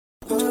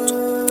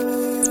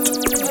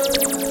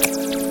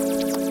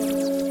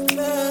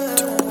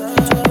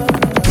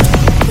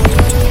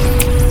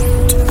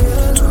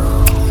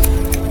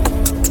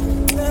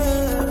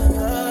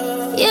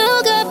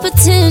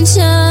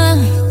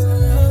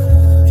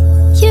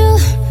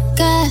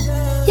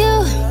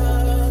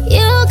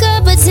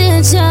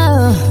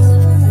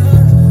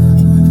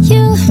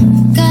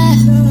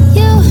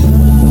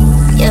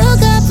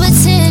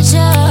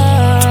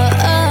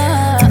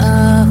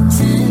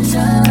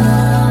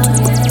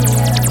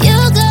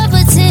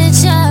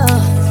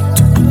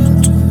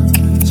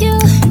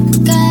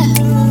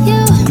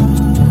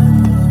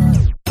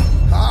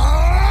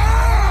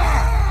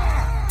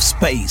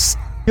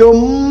You're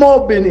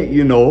mobbing it,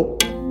 you know.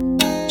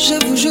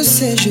 J'avoue, je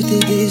sais, je t'ai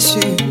déçu.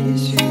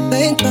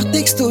 Peine par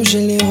texto, je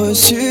l'ai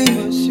reçu.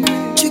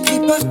 Tu cries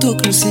partout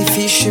comme c'est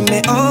fichu,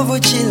 mais en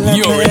vaut-il la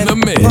peine? You're in the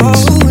mix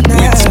with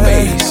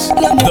Space,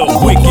 the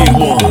wicked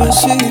one.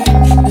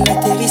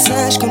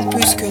 L'atterrissage compte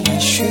plus que la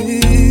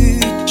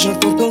chute.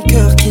 J'entends ton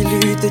cœur qui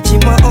lutte.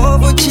 Dis-moi, en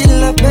vaut-il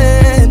la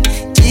peine?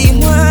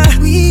 Dis-moi,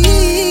 oui,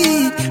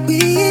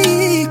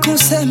 oui, qu'on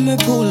s'aime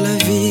pour la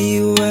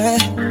vie, ouais.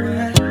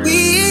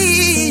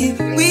 Oui,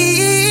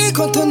 oui,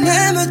 quand on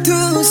aime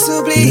tout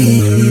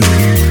s'oublie.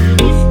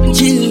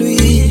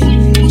 Dis-lui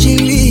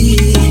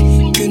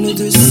que nous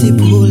deux c'est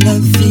pour la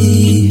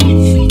vie.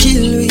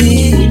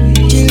 Dis-lui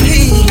que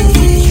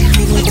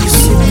nous deux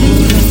c'est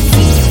pour la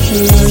vie.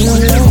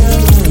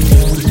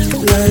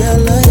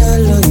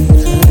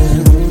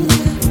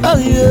 Oh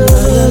yeah.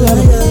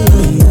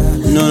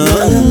 No.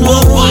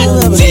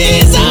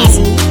 Jesus!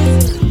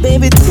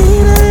 Baby,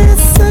 tira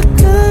essa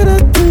cara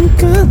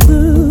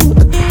trancada.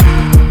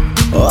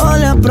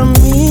 Olha pra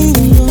mim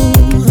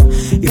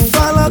e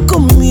fala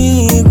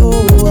comigo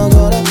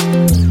agora.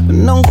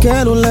 Não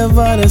quero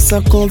levar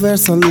essa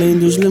conversa além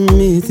dos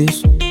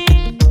limites.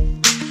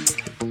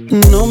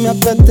 Não me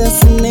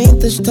apetece nem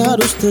testar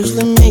os teus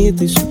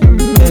limites.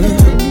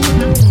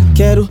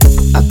 Quero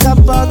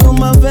acabar de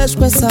uma vez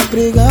com essa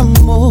briga,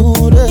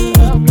 amor.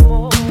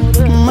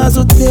 Mas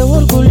o teu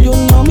orgulho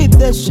não me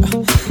deixa.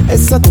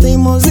 Essa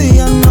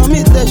teimosia não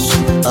me deixa.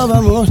 Oh,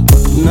 amor,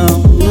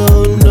 não,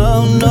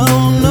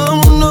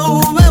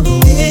 baby.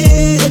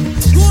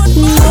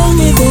 Não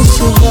me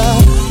deixe dar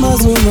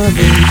mais uma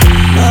vez.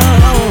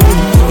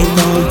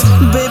 Então,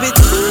 baby,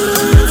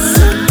 tira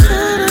essa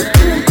cara.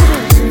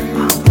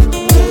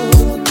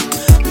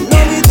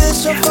 Não me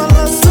deixa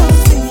falar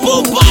sozinho.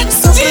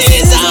 Só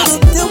preciso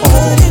do teu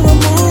carinho,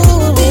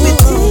 amor. Baby,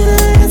 tira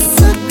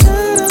essa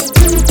cara.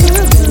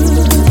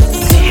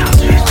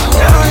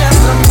 Olha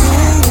pra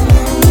mim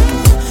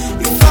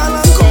e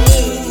fala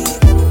comigo.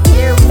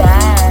 You're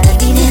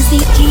bad. Y desde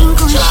que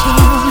encontré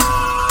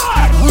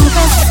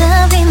nunca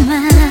sabe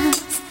más.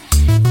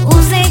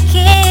 Você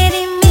quer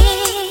em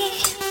mim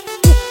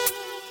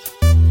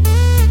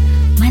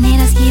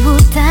maneiras que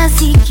você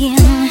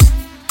seguindo.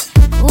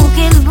 O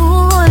que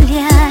vou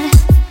olhar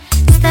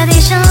está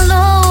deixando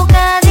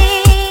louca de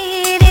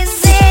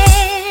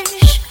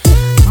desejo.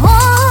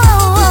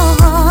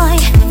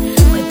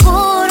 Foi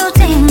puro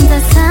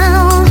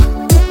tentação.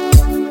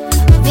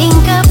 Vem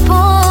cá,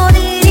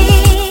 pode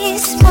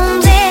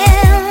responder.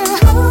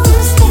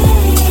 Os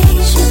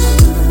beijos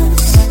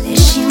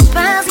deixa em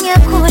paz meu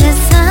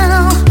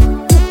coração.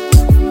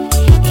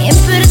 E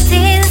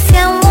pertence a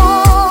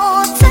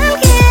outro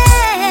alguém.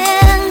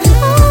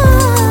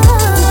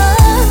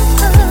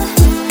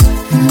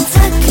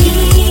 Nunca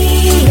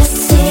queria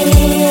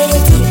ser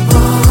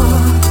igual.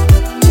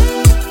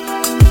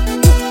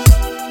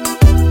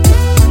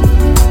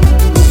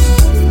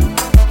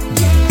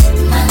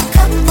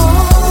 Manca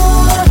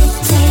por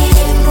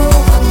tempo,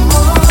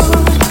 amor.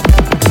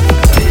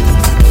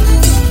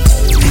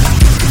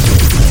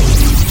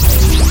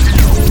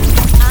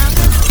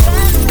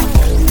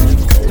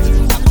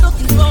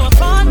 Looking for a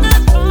partner,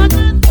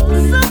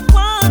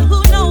 someone who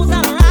knows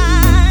how to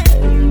ride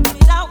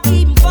without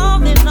even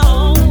falling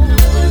on.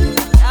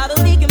 Gotta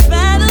be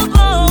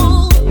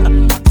compatible,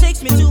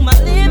 takes me to my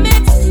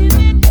limits.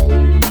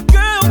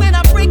 Girl, when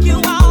I break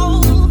you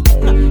off,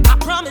 I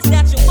promise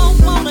that you won't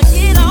wanna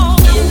get on.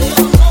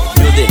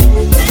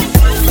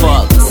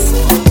 Fox,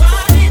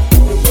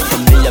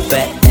 família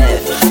BF.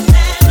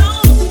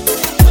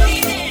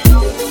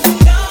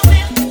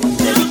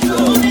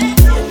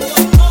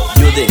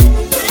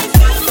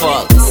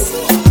 Fox,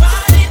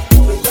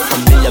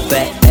 família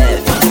BF.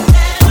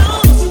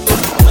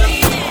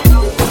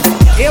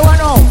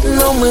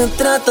 Não me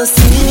trata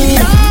assim,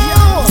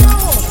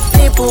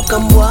 tipo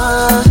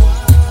camboá.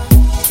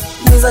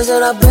 Não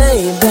exagera,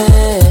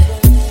 baby.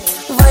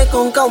 Vai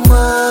com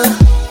calma.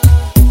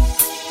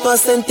 Tô a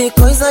sentir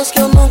coisas que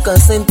eu nunca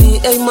senti.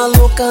 Ei,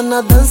 maluca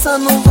na dança,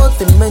 não vou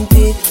te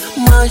mentir.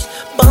 Mas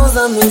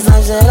pausa, não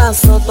exagera.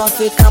 Só tô a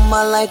ficar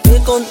mal like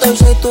com teu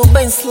jeito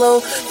bem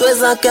slow. Tu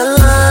és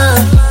aquela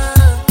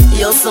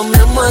e eu sou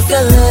mesmo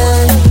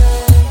aquele.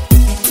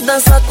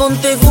 Dançar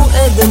contigo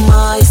é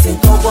demais.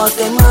 Sinto água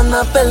queimar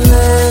na pele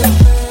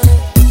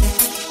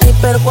e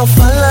perco a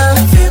fala.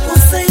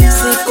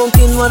 Se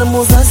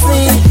continuarmos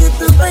assim,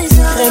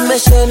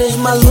 remexeres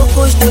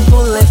malucos tipo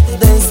left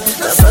dance.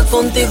 Dançar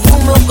contigo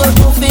meu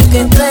corpo fica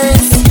em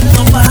trance.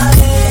 Não pare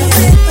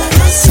de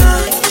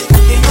dançar,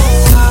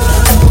 continua.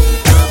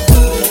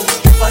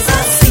 Faz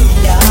assim,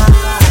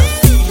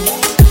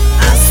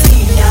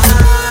 assim.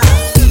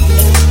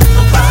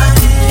 Não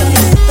pare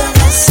de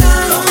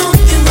dançar,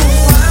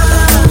 continua.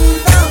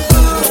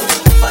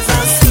 Faz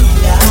assim,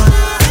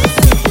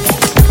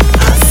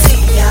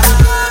 assim.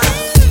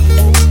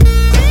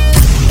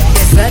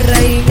 Essa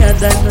rainha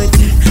da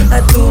noite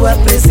A tua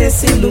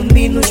presença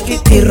ilumina os que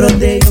te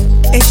rodeiam.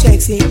 És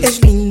sexy, és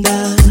linda.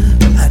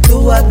 A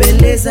tua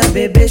beleza,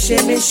 bebê,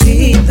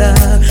 mexida.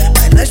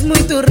 Bailas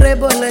muito,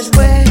 rebolas,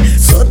 bué.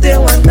 Só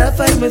teu andar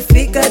faz-me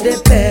ficar de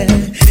pé.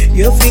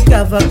 Eu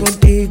ficava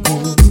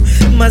contigo,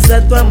 mas a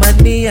tua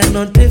mania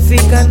não te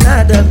fica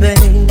nada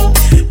bem.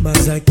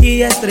 Mas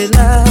aqui a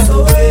estrela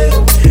sou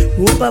eu,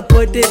 o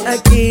papote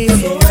aqui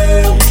sou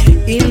eu.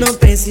 E não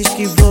penses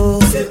que vou,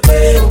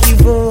 que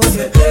vou,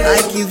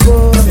 ai que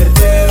vou.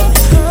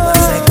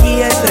 Mas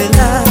aqui a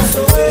estrela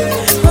sou eu,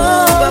 o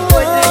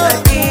papote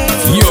aqui.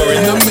 You're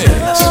in the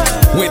mix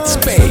with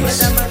Space,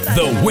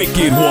 the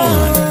Wicked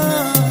One.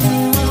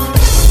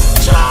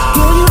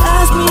 Will you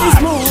ask me this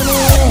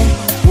morning,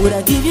 would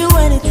I give you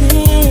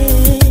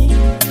anything?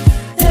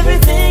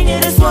 Everything in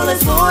this world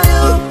is for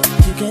you.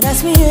 You can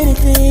ask me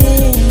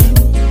anything.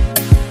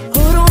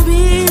 Oh, don't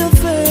be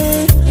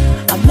afraid,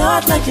 I'm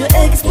not like your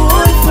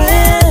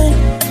ex-boyfriend.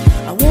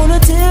 I wanna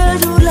tell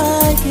you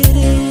like it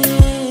is.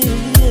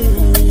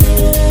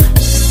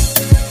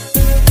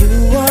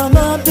 You are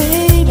my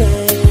baby,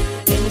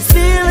 and this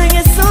feeling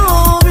is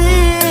so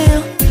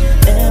real.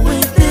 And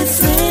with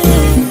this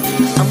ring,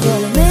 I'm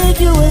gonna make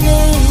you an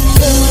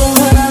angel. You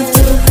don't have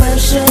to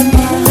question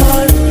my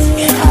heart.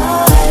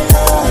 I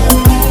love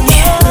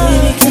you.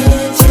 Baby,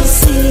 can't you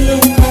see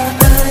in my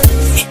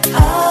eyes? I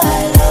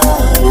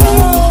love you.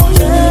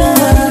 You don't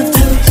have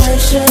to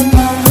question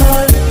my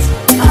heart.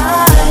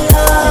 I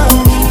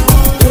love you.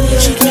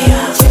 Baby,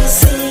 can't you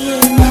see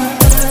in my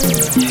eyes?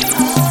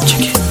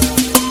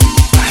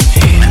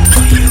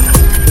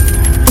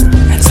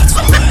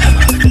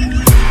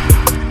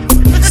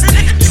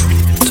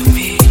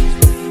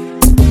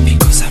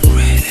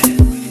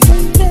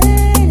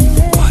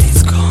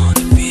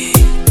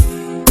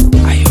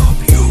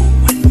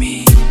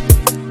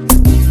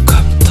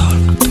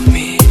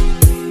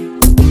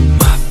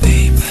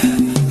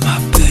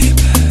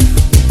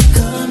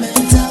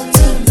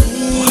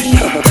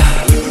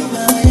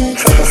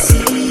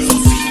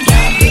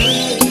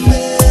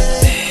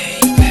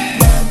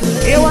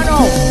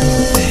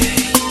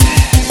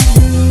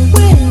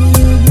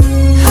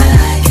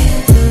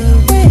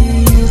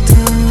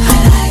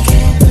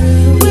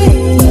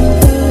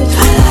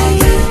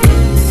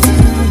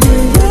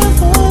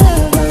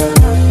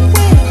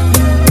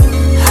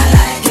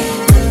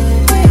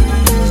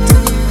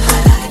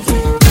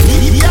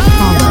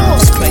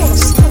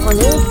 On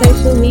all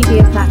social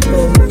media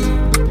platforms.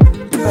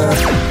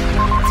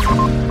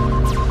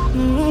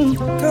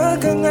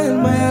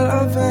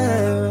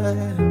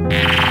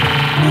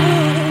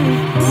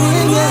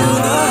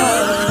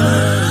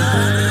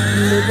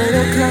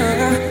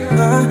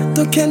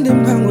 Tokende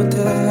mbangote,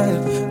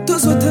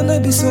 tuzotana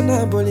biso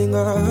na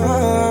bolinga.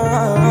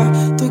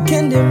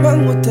 Tokende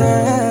mbangote.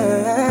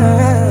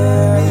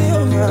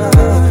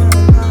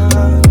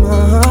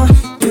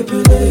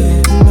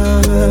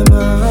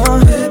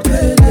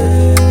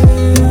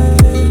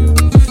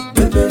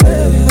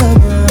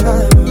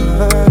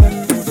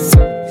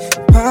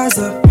 Pas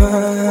à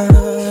pas,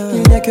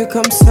 il n'y a que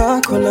comme ça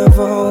qu'on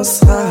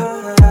avancera.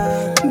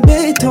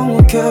 Béton,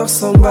 mon cœur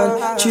s'emballe.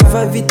 Tu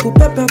vas vite pour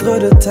pas perdre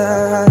de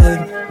taille.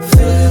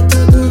 Fais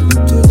tout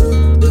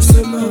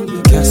doucement.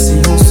 Car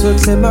si on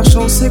saute les marches,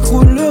 on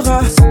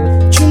s'écroulera.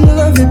 Tu me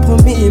l'avais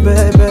promis,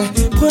 bébé.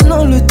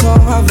 Prenons le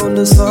temps avant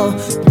de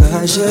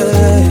s'engager.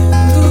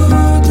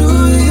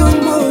 Yo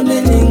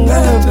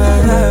monelinga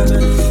bebe,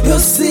 yo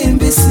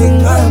simbi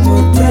singa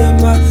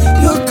motema,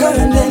 yo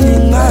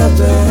kanelinga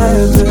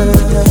bebe.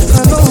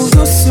 Allons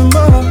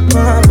doucement,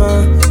 mama,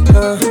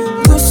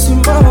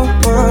 doucement,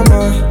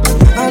 mama.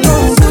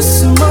 Allons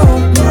doucement,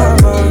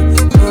 mama,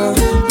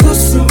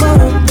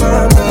 doucement,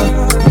 mama.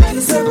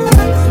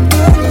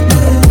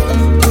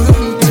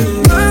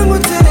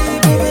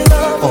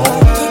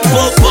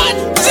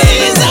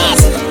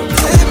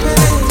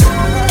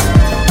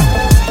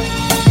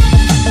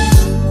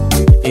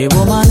 E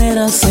boa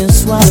maneira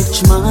sensual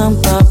que me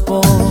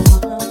papo.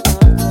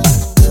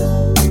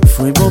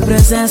 Fui boa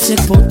presença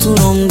que por tu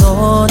não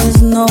dores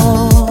no.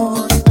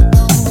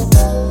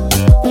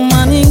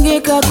 Uma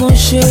ninguém que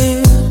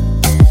aconchega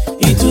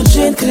e tu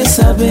gente quer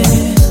saber.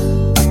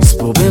 Se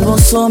por bem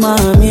você uma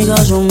amiga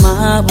de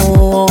uma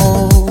boa.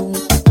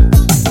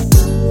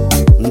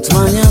 Não te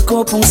manhã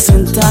copo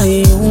sentar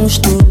e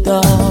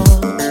estudar.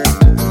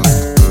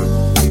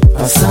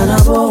 Passar na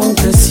boa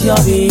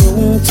precioso e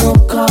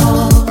tocar.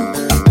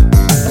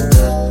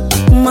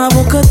 Ma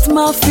boca te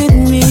mal feed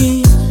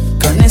me,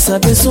 quer nem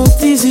saber se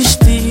onde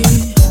existir.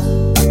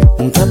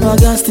 Nunca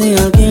pagaste em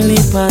alguém lhe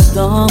para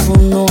dar um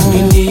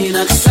nome.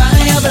 Menina que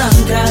saia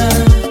branca,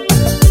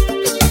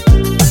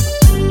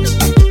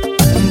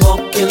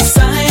 boca ele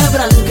saia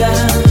branca.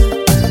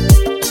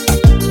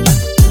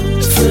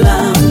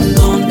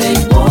 Falando onde é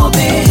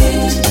bobe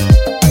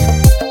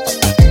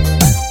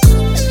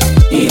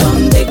e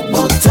onde é que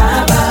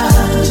botava.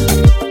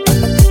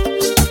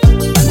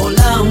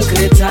 Mola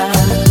creta.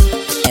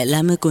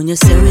 Ela me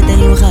conheceu e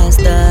tem um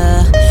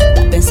rasta.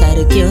 Pra pensar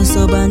que eu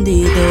sou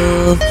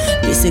bandido.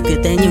 Disse disse que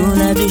tenho um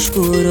lado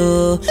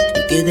escuro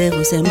e que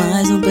devo ser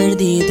mais um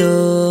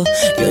perdido.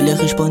 Eu lhe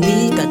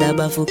respondi, cada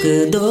bafo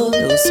que dou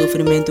é o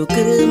sofrimento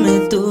que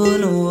meto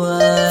no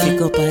ar.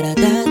 Ficou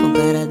parada com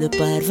cara de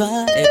parva,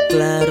 é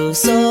claro,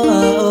 só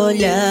a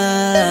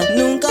olhar.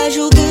 Nunca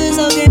julgues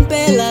alguém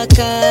pela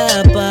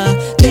capa,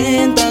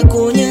 tenta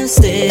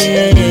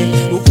conhecer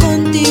o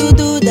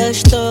conteúdo da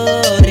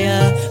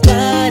história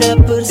para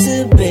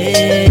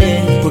perceber.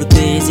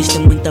 Porque existe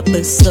muita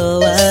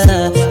pessoa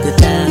que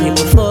tá aí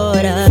por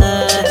fora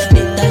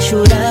e tá a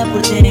chorar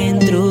por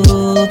dentro,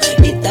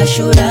 e tá a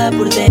chorar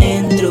por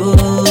dentro.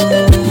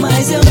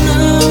 Mas eu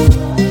não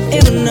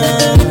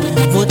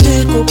vou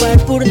te culpar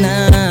por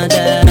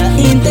nada.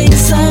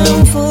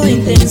 Intenção foi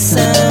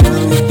intenção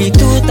e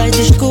tu estás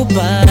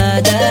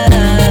desculpada.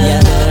 E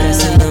agora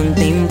se não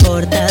te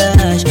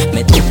importas,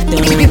 mete o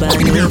teu bar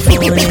no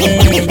fone, da minha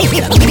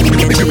mentira teu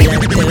nome.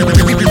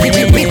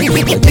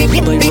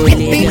 Depois vou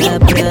ligar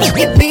pra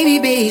Baby,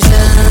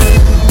 beija,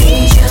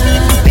 beija,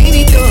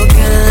 baby,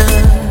 toca,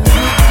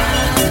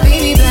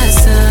 baby,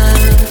 abraça,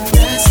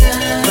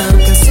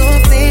 vamos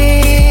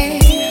sofrer.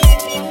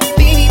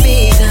 Baby,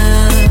 beija,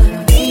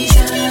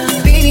 beija,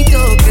 baby,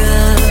 toca,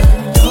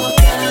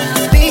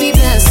 baby,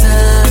 abraça,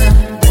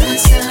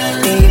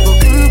 e vou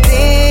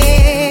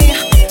cantar.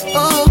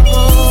 Oh,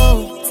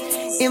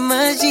 oh, é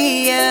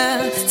magia,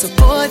 só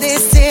pode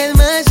ser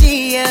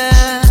magia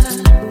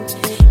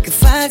que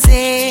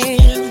fazer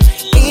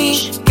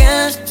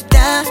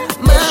encantar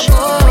meu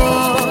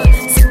amor.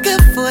 Se que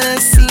for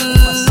assim,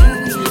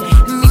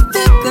 me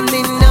toca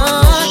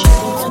menor,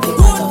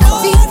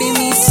 vive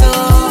me só,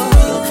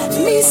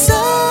 me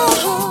só.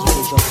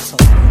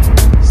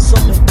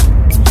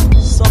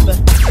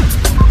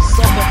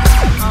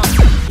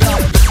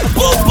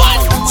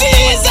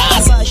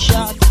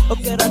 Eu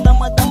quero a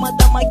dama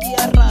que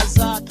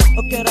arrasa.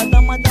 Eu quero a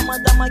dama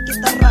que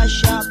tá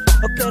rachada.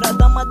 Eu quero a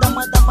dama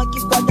que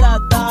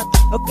quadrada.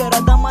 Eu quero a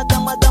dama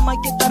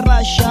que tá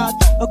rachada.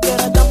 Eu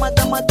quero a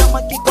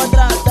dama que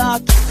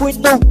quadrada. Fui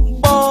no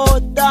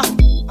boda,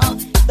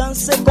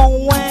 dancei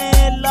com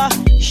ela.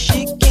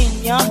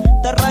 Chiquinha,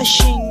 tá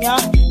rachinha.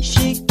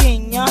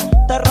 Chiquinha,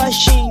 tá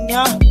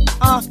rachinha.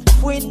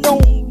 Fui no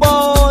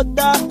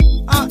boda,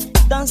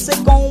 dancei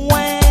com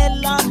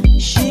ela.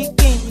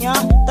 Chiquinha,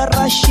 tá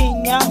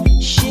rachinha.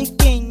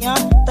 Chiquinha,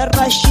 tá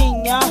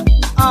rachinha.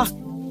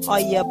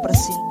 Olha pra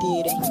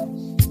sentirem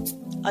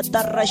a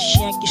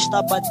tarraxinha que está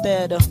a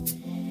bater.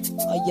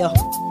 Olha,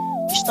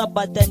 está a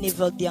bater a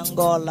nível de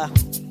Angola.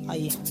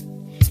 Aí,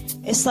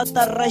 essa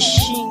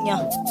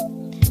tarraxinha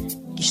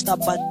que está a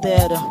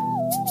bater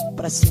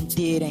pra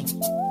sentirem.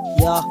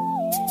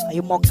 Aí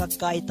o meu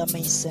cacai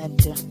também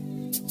sente.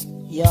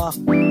 Aí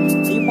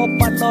o meu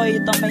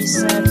panoi também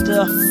sente.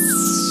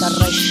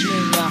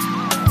 Tarraxinha.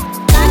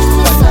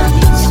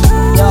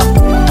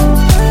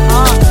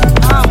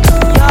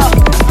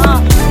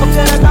 Eu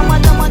quero a dama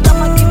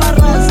que me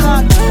arrasa.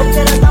 Eu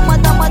quero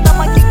a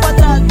dama que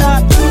quadrada.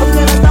 Eu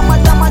quero a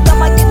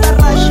dama que tá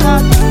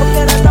rachada. Eu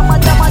quero a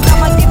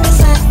dama que me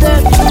sente.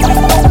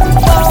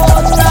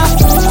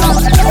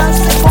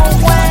 Dancei com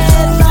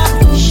ela.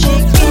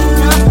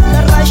 Chiquinha,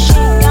 tá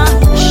rachinha.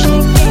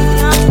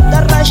 Chiquinha, tá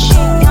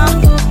rachinha.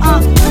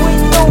 Fui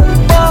no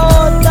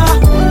boda,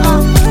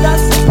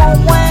 dancei com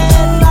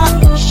ela.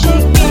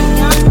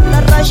 Chiquinha, tá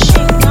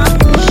rachinha.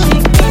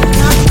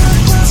 Chiquinha.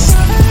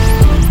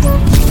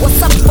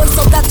 WhatsApp foi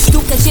saudades do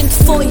que a gente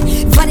foi.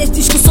 Várias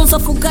discussões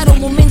afogaram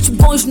momentos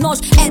bons. Nós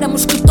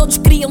éramos que todos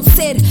queriam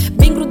ser.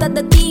 Bem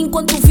grudada a ti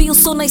enquanto vi o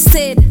sol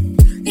nascer.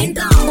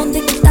 Então, onde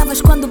é que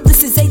estavas quando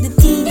precisei de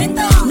ti?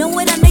 Então, não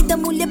era nem da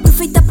mulher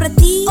perfeita para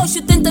ti.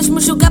 Hoje tentas me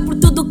julgar por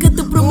tudo o que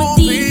te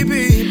prometi.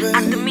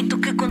 Admito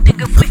que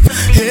contigo eu fui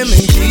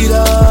feliz.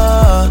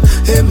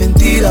 É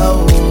mentira,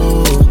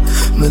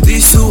 oh. Me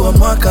diz o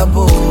amor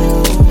acabou.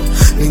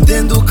 Não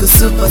entendo o que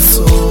se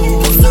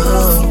passou,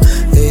 não.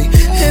 Ei,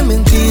 é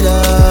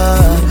mentira,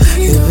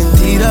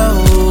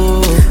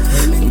 oh.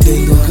 Não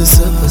entendo o que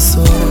se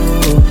passou.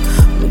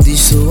 Me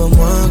diz o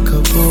amor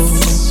acabou.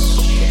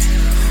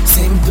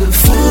 Sempre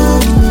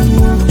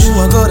fomos,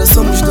 agora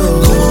somos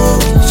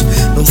dois.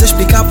 Não sei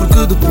explicar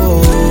porque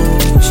depois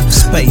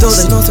de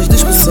todas nossas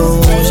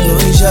discussões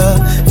nós já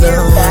não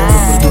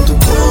pergunto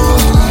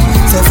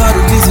como salvar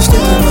o que existe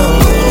entre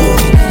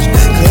nós,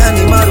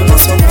 reanimar o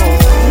nosso amor.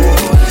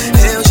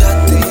 Eu já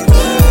tentei,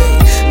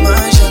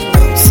 mas já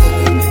não sei.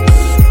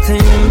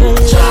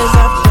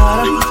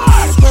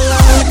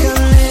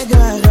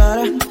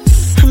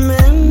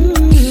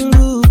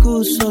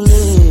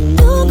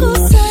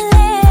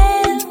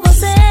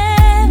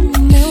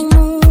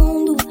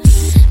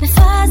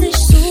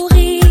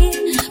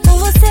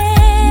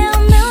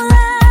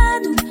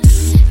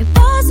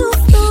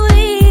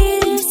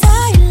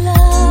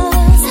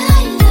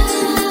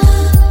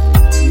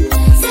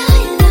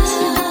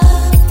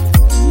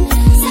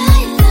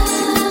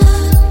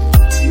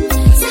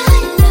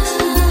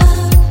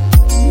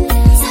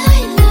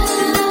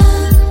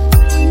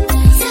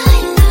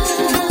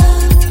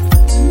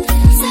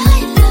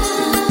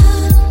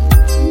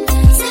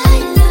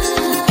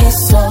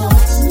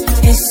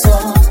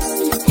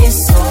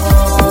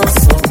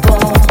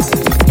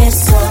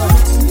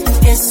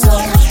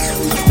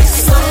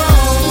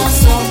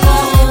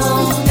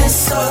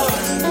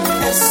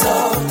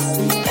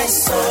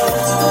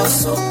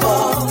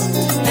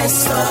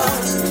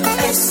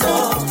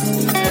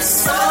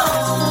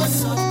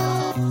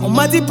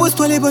 m'a dit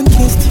pose-toi les bonnes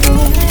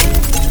questions.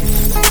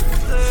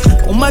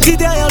 On m'a dit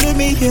derrière le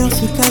meilleur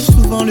se cache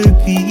souvent le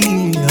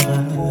pire.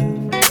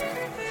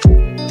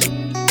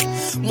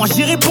 Moi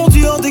j'ai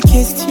répondu hors de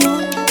question.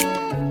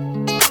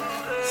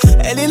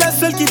 Elle est la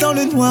seule qui dans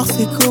le noir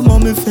sait comment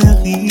me faire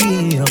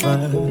rire.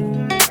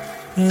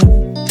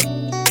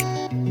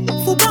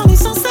 Faut parler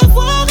sans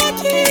savoir à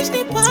qui je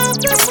n'ai pas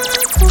besoin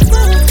de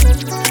prouver.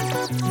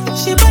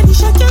 J'ai banni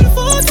chacun de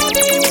vos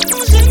amis.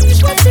 Quand j'aime,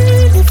 je vois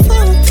plus les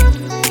fautes.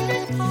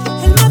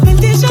 Elle m'appelle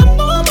déjà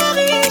mon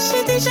mari.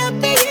 J'ai déjà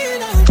payé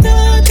la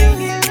dot.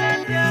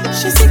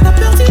 Je sais que t'as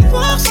peur du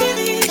noir,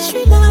 chérie. Je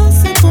suis là,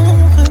 c'est bon,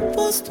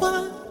 repose-toi.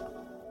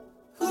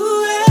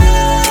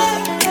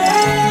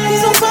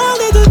 Ils ont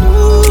parlé de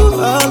nous.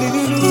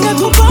 Ils ont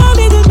trop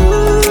parlé de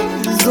nous.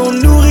 Ils ont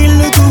nourri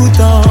le doute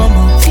en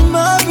moi. Tu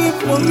m'avais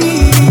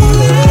promis.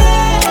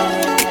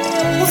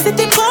 On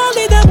s'était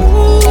parlé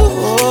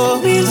d'amour,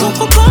 mais ils ont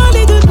trop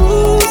parlé de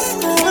nous. Ça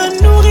a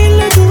nourri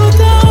le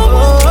doute en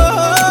moi.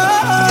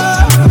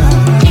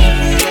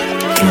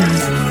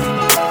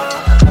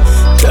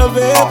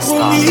 T'avais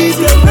promis,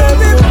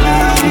 t'avais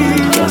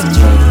promis.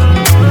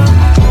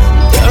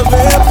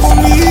 T'avais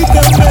promis.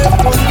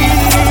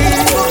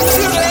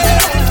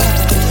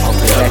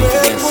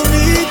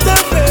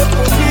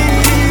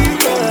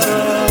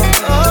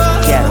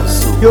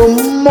 You're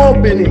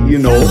mobbing it, you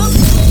know.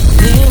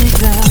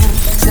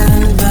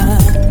 Salva,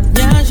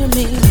 minhas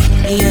amigas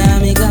e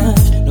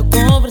amigas no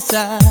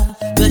conversar,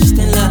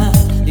 vestem lá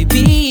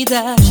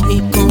bebidas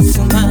e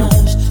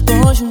consumas.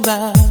 Hoje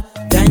bar,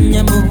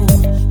 ganha amor,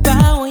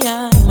 pra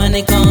olhar, mas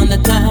nem quando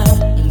tá,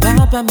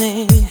 vá pra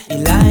mim e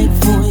lá e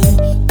fui,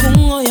 com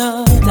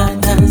olhar tá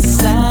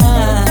dançar.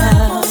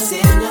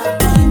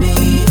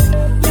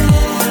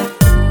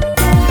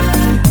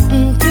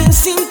 Que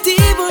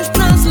sentimos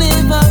pra se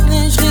levar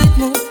nesse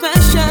ritmo de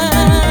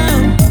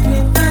paixão.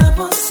 Levar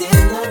você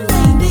na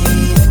lady.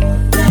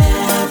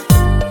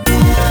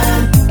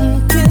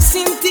 Que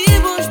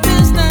sentimos pra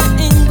estar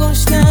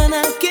encostar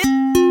naquele.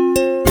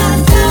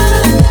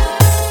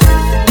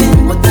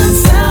 Tempo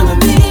dançar a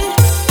mim,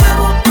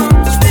 acabo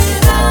onde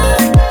esperar.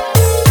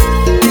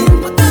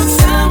 Tempo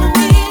dançar a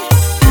mim,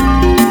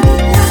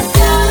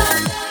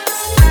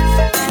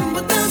 tempo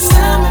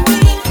dançar a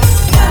mim,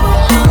 acabo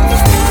onde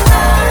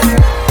esperar.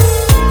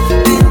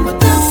 Tempo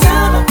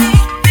dançar a mim.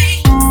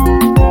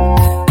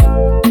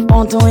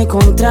 Ontem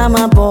encontrar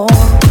uma boa,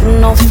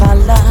 não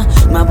falar,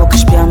 uma boca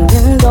espiar-me de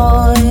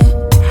dói.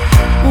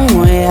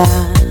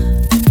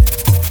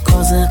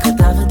 Coisa que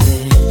dava de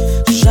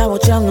já vou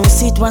te numa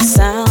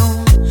situação.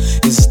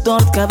 Esse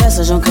dor de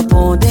cabeça já nunca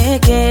pode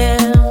quer.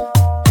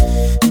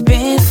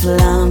 Bem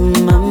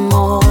flama,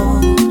 amor.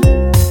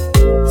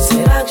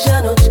 Será que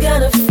já não te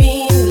gana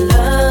fim?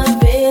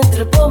 Love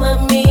entre pô-me a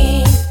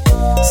mim.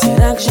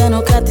 Será que já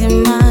nunca tem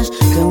mais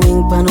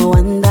caminho para não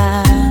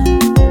andar?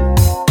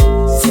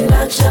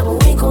 Será que já vou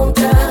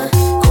encontrar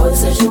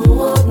coisas no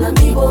mundo na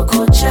minha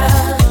boca?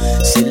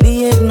 Se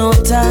lhe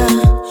ignorar,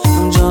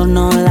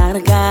 não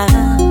largar,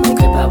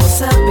 nunca é pra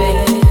você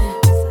saber.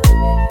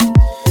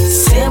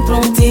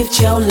 Sempre tive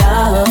te ao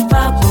lado,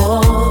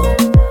 papo,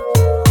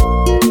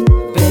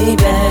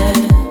 baby.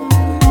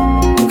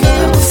 Nunca é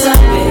pra você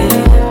saber.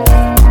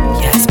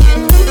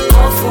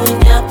 Qual foi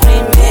minha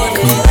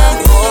primeira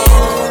amor?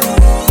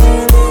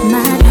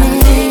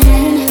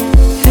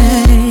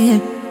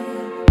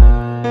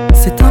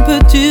 C'est un peu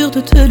dur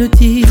de te le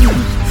dire,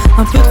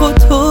 un peu trop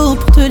tôt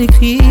pour te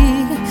l'écrire.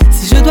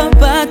 Si je dois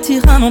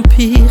bâtir un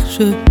empire,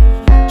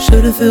 je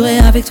le ferai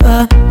avec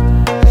toi.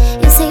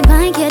 Eu sei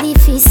bem que é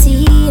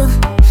difícil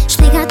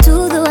explicar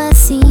tudo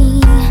assim.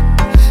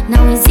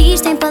 Não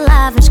existem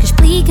palavras que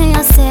expliquem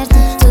ao certo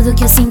tudo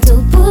que eu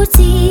sinto por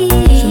ti.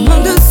 Je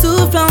manque de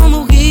souffle à en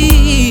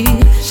mourir.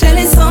 J'ai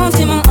les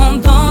sentiments en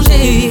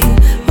danger.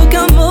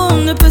 Aucun mot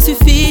ne peut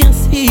suffire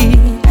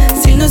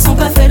s'ils ne sont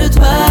pas faits de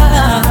toi.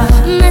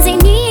 Mas em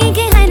mim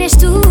quem reina és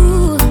tu.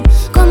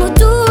 Como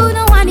tu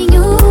não há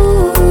nenhum.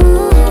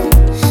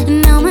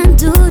 Não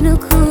mando no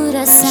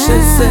coração. Je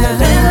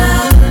serai là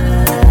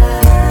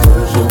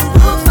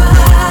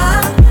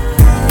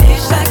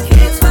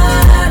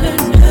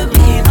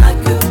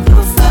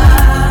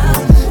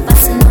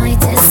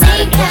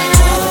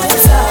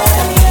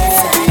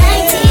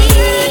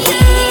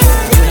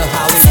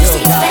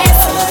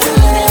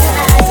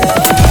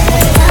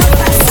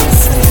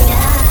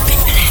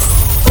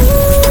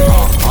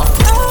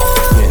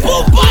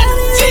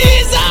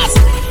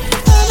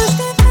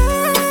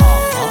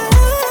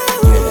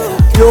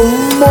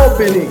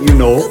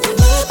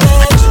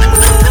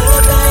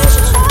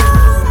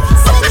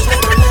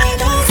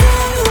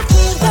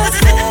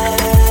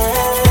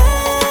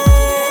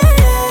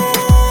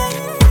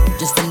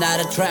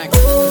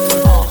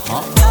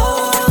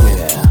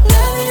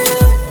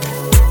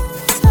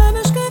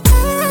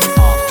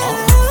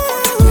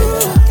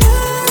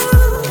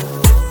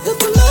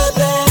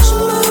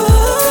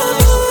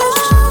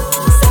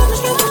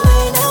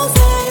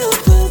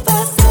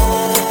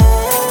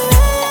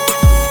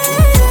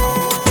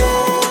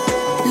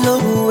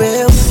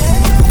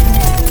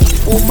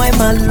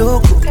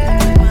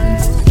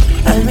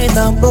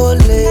na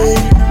bolê,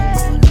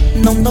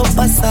 não dou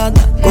passada.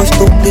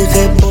 Gosto de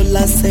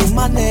rebolar sem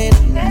maneira,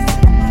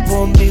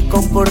 vou me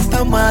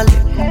comportar mal.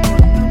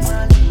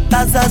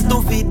 Tás a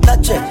dúvida,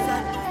 tchê,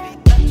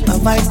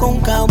 vai com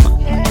calma.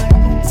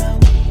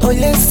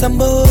 Olha essa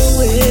boa,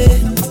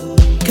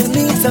 que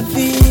me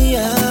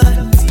desafia.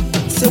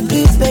 Se eu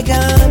te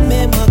pegar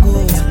mesmo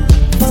agora,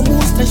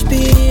 vamos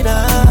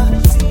transpirar.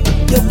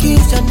 Eu que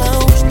já não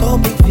estou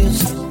me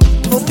vendo,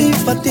 vou te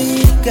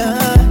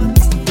fatigar.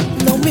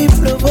 Não me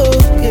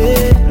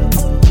provoque,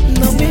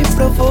 não me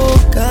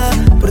provoca,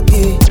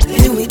 porque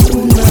eu e tu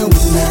não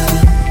dá,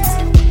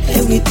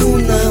 eu e tu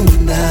não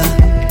dá.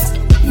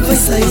 Vai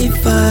sair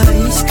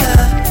faísca,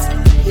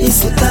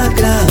 isso tá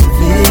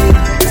grave.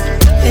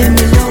 É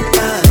melhor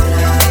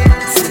parar,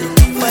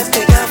 vai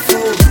pegar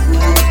fogo,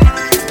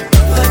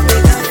 vai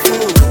pegar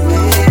fogo,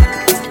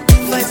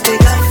 vai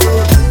pegar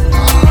fogo.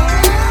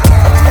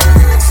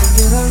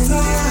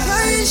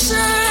 Ai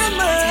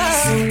chama,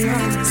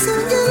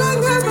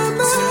 sangueiranga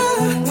mamã,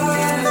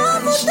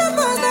 amuta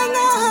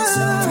banana.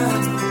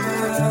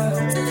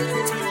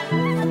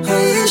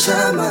 Ai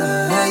chama,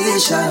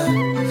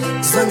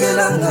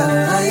 sangueiranga,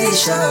 ai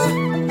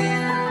chama.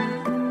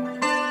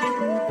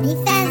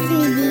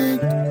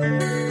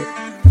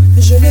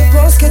 Je ne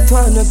pense qu'à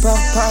toi, ne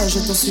pars pas, je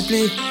t'en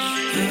supplie.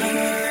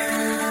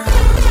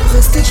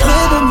 Restez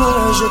près de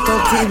moi, je t'en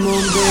prie, mon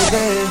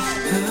bébé.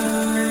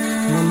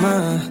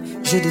 Maman,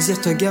 je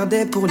désire te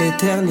garder pour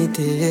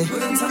l'éternité.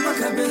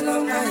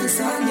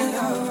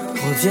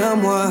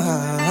 Reviens-moi,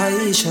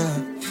 Aïcha,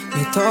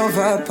 ne t'en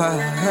va pas,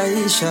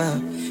 Aïcha.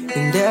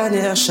 Une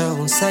dernière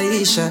chance,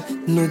 Aïcha,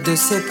 nous deux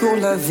c'est pour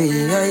la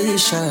vie,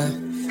 Aïcha.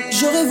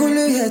 J'aurais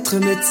voulu être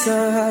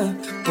médecin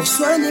pour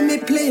soigner mes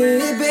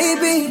plaies,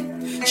 baby.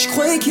 Je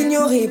croyais qu'il n'y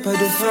aurait pas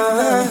de fin.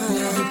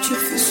 La rupture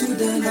fut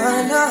soudaine.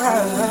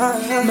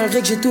 Malgré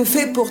que j'ai tout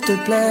fait pour te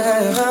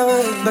plaire,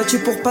 battu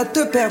pour pas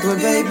te perdre,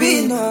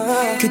 baby.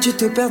 Que tu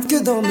te perdes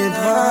que dans mes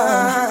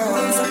bras.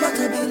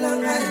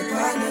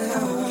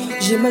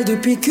 J'ai mal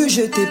depuis que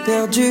je t'ai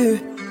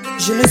perdu.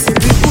 Je ne sais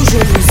plus où je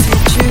me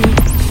situe.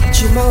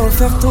 Tu m'as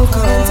offert ton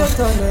corps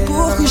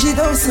pour que j'y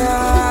danse.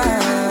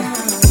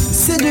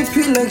 C'est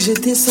depuis là que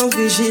j'étais sans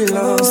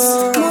vigilance.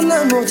 Mon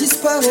amour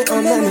disparaît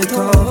en même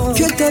temps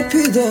que ta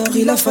pudeur.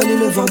 Il a fallu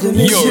le voir de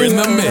mes yeux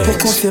pour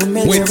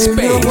confirmer les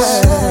rumeurs.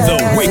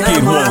 The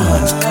Wicked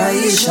One.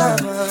 Aïcha,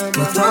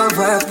 ne t'en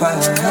va pas,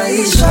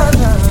 Aïcha.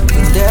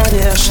 Une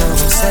dernière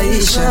chance,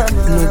 Aïcha.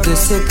 Nous deux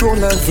c'est pour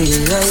la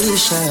vie,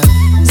 Aïcha.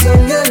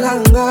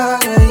 Zangelanga,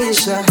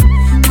 Aïcha.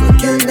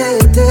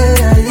 Kokendete,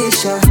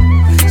 Aïcha.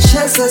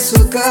 Chassa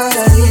suka,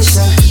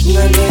 Aïcha.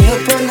 Nane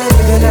yopona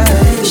ibela,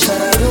 Aïcha.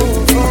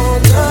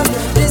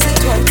 Les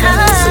étoiles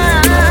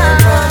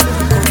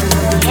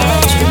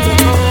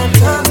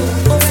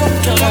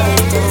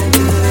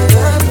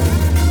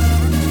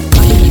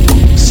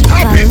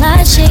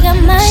Fala, chega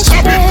mais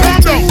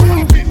perto,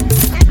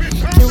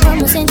 que eu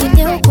amo sentir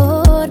teu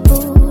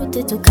corpo,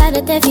 te tocar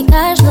até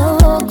ficares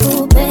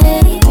louco,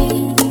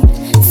 baby.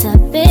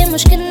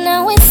 Sabemos que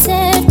não é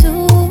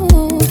certo,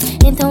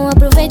 então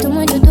aproveito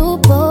muito do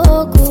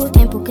pouco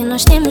tempo que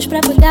nós temos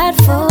pra pegar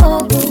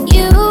fogo.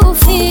 You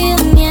feel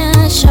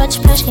minhas shots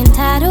pra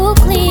esquentar o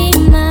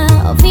clima,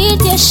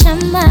 ouvir-te a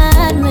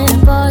chamar-me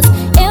boss,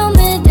 eu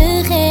me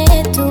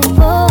derreto,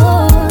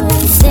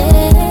 pois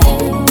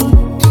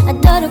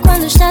adoro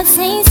quando estás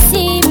em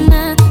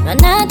cima. Não há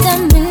nada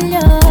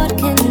melhor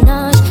que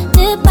nós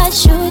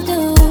debaixo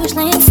dos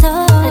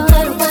lençóis.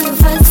 Adoro quando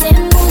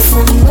fazemos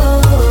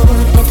amor,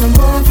 é tão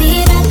bom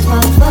ouvir a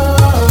tua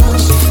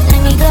voz.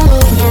 Let me go,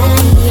 yeah,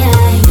 yeah,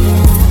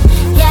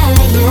 yeah, yeah,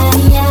 yeah,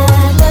 yeah.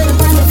 Adoro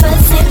quando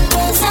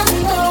fazemos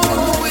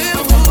amor, é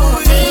tão bom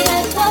ouvir a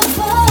tua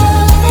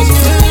voz.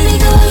 Let me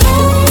go,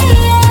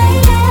 yeah,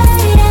 yeah,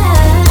 yeah,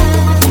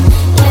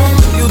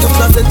 yeah. E o teu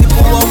prazer tipo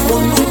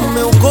álcool no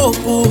meu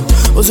corpo.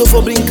 Hoje eu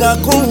vou brincar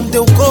com o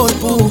teu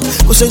corpo.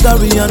 Gostei da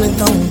Rihanna,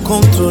 então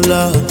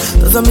controlar.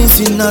 Estás a me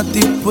ensinar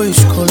tipo a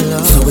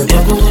escolar. Sou bem pra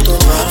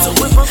controlar, sou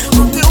bem pra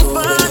com teu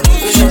body.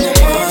 Deixa meu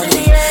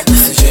body,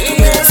 desse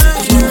jeito bem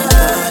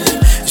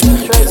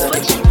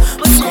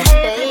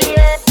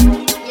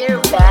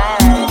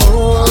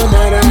Oh,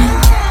 nana,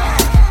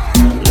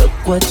 look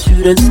what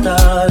you done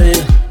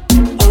started.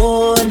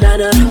 Oh,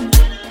 nana,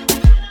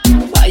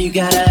 why you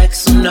gotta act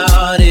so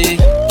naughty?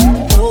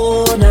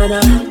 Oh,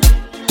 nana,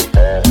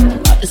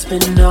 about to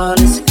spend all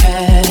this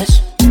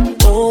cash.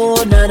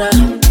 Oh, nana,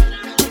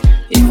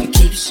 if you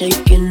keep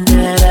shaking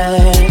that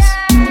ass.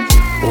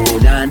 Oh,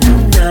 na na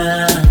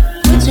na,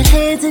 put your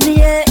hands in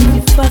the air if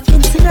you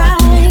fucking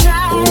tonight.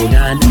 Oh,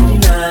 na na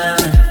na,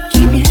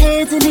 keep your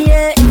hands in the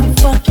air if you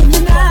fucking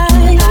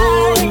tonight.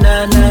 Oh,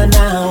 na na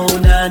na, oh,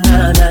 na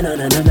na na na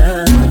na na na.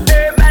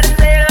 Everybody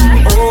say it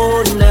like.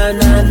 Oh, na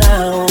na na,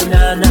 oh,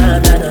 na na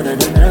na na na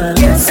na.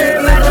 Eu sei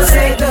que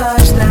você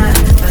gosta,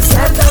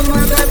 passa a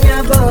mão na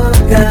minha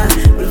boca.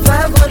 Por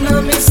favor, não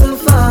me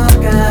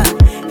sufoca.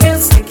 Eu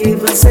sei que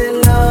você é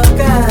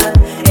louca.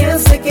 Eu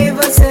sei que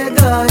você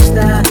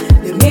gosta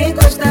de me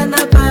encostar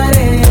na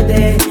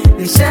parede,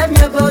 deixar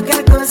minha boca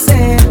com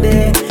sede.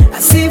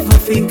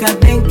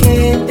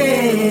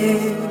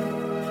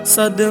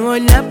 Só de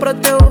olhar para o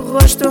teu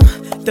rosto,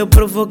 teu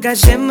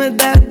provocagem me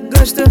dá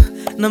gosto.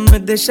 Não me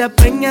deixa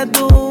apanhar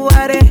do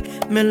ar,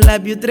 meu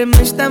lábio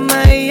treme está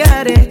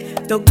maior.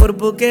 Teu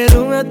corpo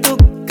quero eu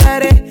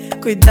tocar,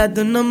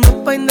 cuidado não me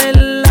põe de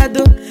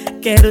lado.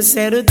 Quero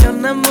ser o teu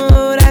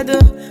namorado,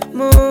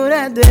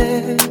 morado.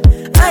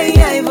 Ai,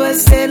 ai,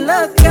 você é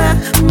louca,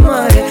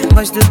 more.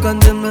 Gosto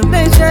quando me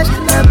beijas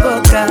na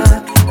boca.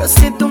 Eu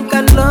sinto um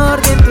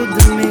calor dentro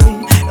de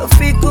mim. Eu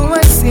fico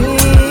assim,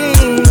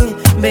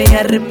 bem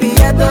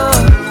arrepiado.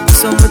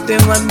 Sou o teu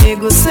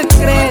amigo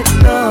secreto.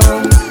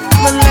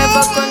 Me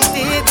leva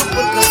contigo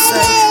porque eu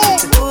sei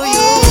que tu e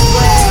o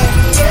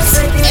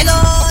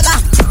Elola,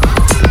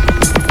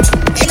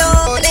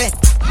 Elole,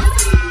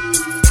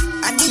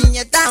 a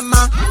minha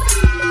dama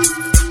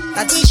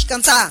tá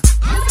descansar.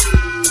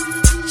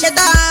 Che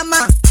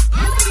dama,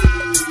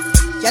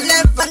 já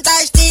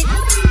levantaste,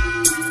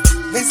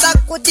 vem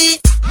sacudir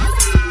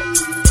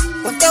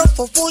com teu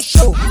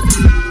fofucho.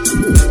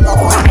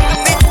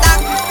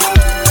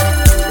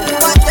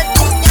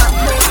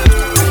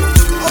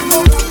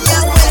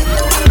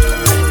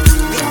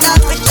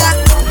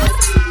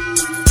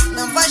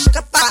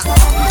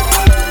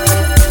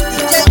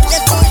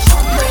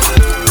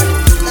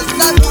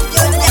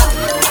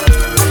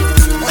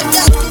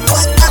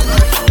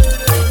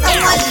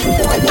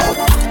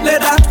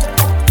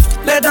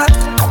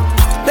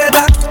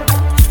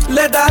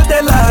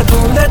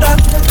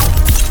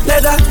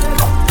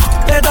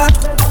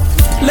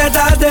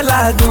 De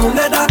lado,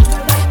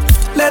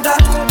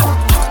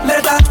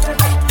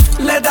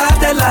 le da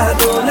de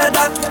lado,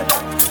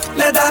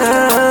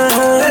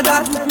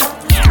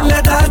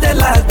 le da de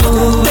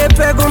lado. Te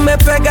pego, me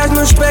pegas,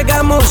 nos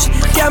pegamos.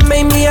 Te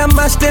amei, me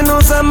amaste,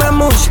 nos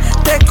amamos.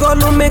 Te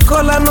colo, me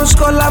cola, nos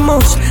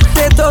colamos.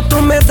 Te dou,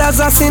 tu me das,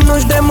 assim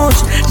nos demos.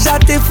 Já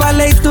te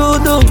falei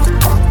tudo,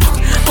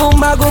 o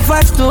mago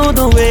faz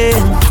tudo,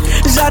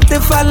 já te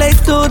falei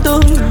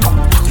tudo.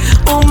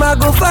 O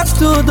mago faz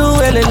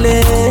tudo,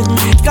 elele.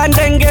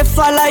 Candengue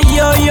fala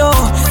yo-yo,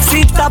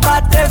 se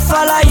tabate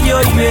fala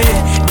yo-yo.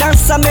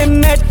 Dança me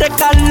mete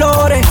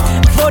calore,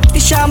 vou te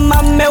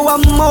chamar meu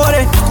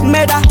amore.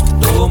 Me dá,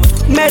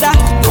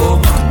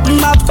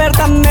 uma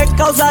aperta me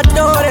causa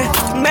dor.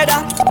 Me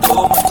dá.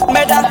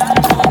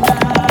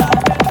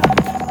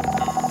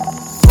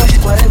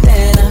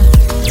 Pós-quarentena,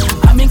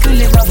 a mim que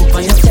levava o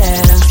banho à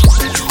terra.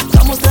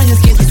 Pra mostrar as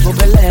quentes por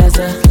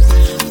beleza.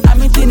 A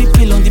mim tem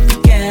pilão de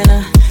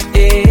pequena.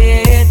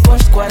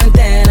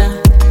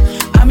 Pós-quarentena,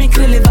 a mim que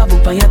levava o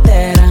banho à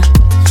terra.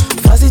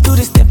 Fazer todo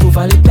esse tempo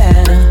vale a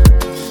pena.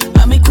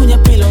 A mim cunha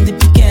pilão de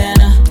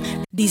pequena.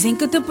 Dizem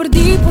que te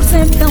perdi por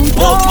ser tão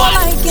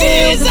tola e que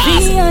eu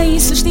devia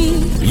insistir.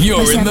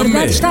 Mas a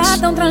verdade está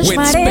tão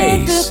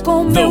transparente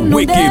como eu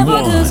não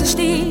devo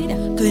desistir.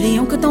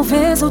 Queriam que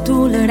talvez eu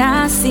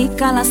tolerasse e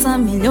calasse a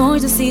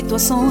milhões de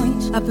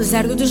situações.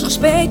 Apesar do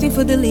desrespeito e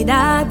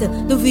infidelidade,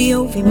 devia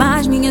ouvir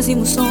mais minhas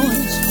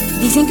emoções.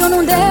 Dizem que eu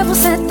não devo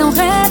ser tão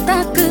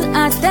reta, que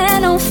até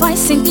não faz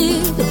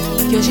sentido.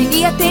 Que hoje em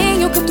dia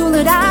tenho que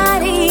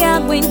tolerar e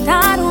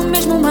aguentar o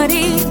mesmo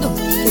marido.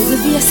 Eu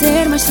devia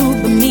ser mais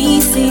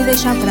submissa e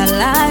deixar pra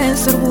lá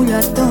esse orgulho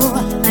à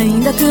toa.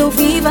 Ainda que eu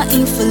viva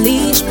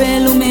infeliz,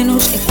 pelo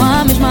menos é com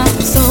a mesma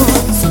pessoa.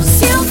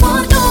 Se eu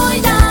for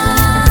doida,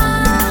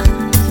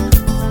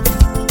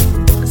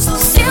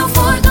 se eu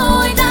for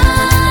doida,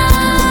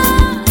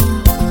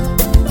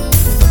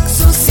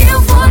 se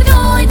eu for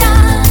doida,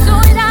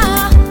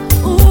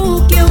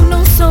 o que eu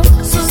não sou.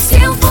 Se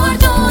eu for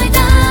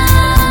doida.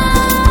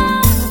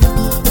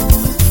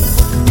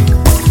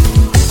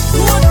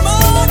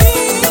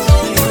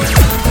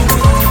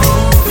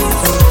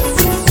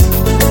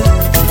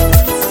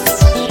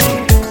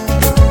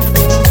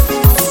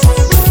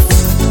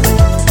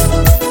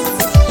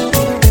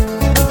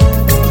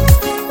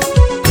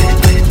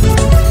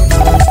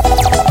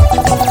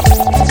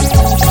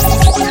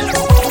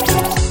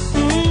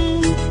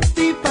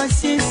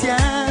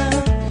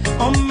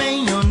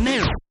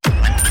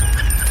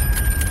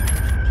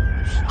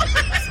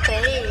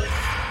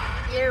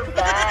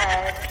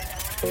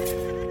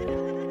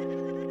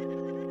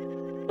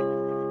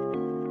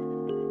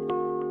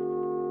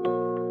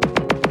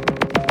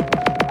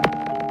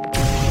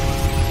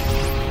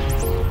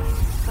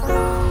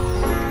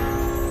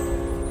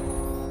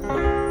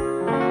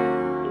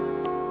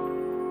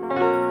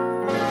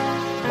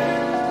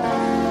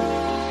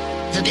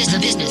 The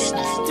business.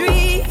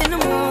 3 in the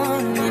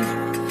morning,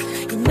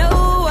 you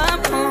know I'm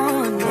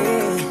on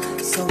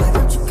it. So why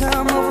don't you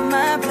come over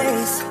my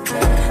place?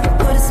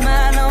 Put a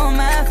smile on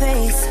my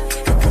face.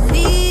 You can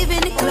leave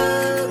in the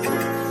club.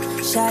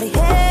 Shawty,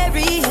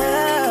 hurry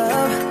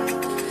up,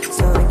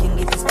 so we can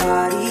get this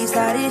party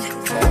started.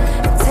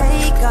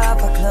 Take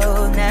off our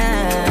clothes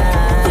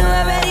now. You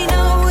already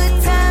know what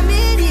time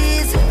it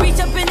is. Reach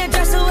up in that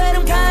dresser where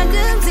them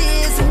condoms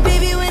is. And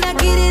baby, when I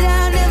get it,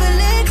 I'll never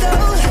let go.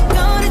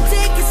 Gonna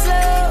take it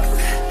slow.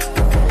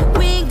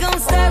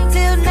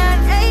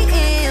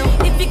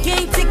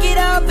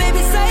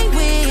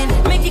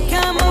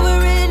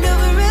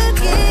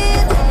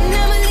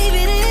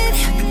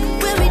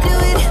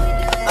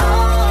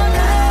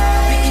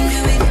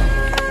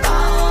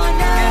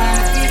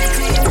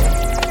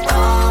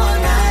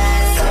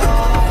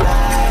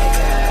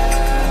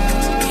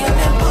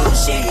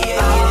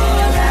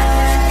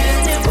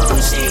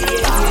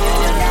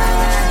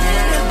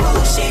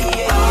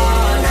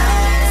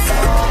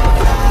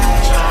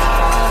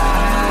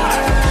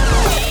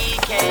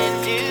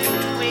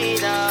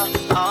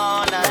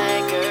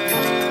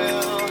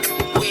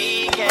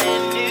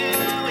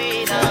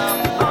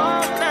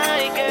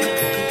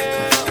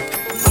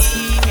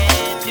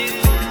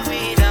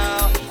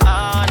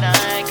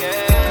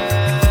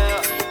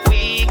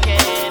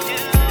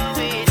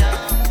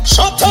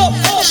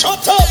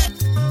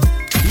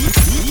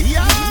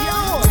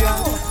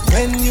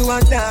 a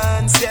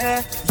dance,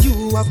 yeah.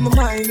 You have my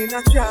mind in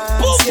a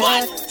trance,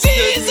 yeah.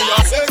 Jesus,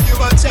 I beg you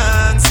a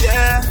chance,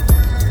 yeah.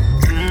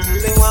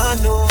 They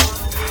wanna know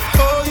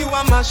how you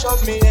a mash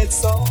up me head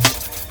so.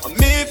 And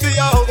me for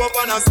you up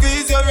and I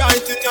squeeze you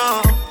right in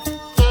now.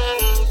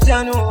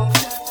 You know,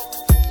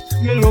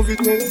 me love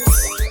it, man.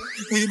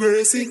 We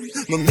bracing,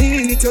 my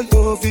mean it, your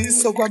love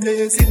is so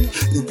amazing.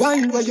 The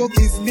wine where you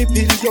give me,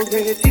 build your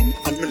rating.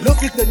 And me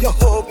love it when you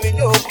hug me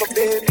up, my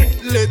baby.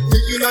 Let me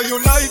in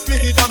your life,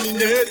 me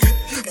dominate it.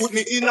 Put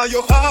me in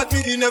your heart,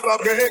 me never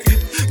break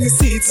it. Me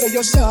see it so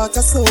your shot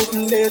are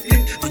something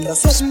lately. And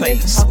that's something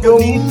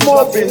You're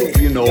mobbing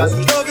it, you know. Just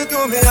love it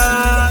to me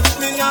heart,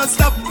 me not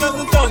stop,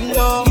 never done,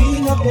 yo.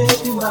 Be no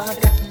baby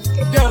mother,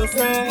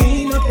 girlfriend.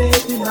 Be no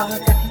baby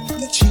mother,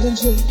 you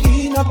change it.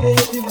 Be no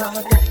baby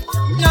mother.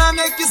 Now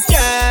make you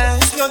scared,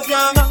 no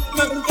drama,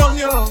 never done,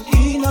 yo.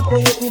 Be no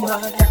baby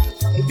mother,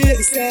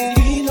 baby say.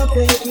 Be no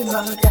baby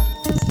mother,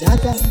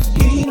 dada.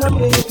 Be no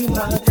baby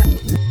mother.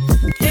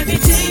 Every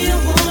day I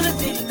wanna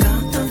pick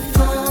up the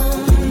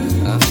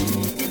phone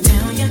and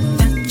tell you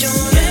that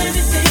you're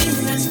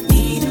everything that's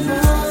needed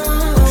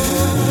more.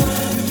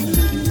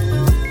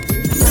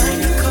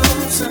 Like a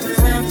cold summer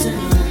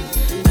afternoon,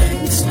 like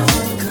the snow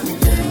coming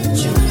down in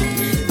June,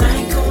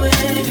 like a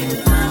wedding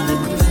without a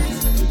groom.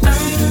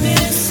 I'm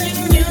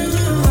missing you.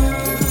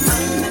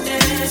 I'm the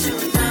desert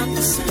without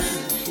the sun.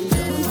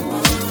 You're the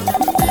one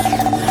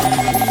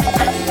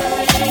I'm the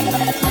rain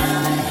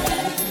without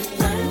it.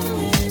 I'm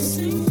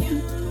missing you.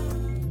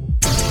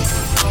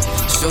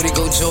 Shorty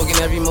go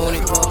jogging every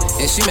morning,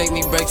 and she make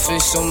me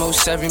breakfast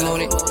almost every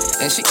morning.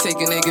 And she take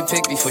a nigga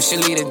pic before she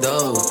leave the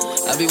door.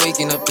 I be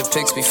waking up the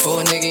pics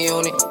before a nigga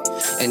on it.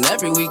 And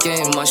every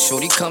weekend my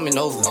shorty coming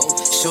over.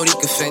 Shorty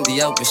can Fendi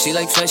out, but she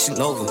like fashion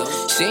over.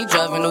 She ain't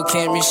driving no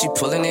Camry, she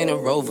pulling in a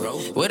Rover.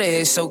 With her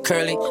hair so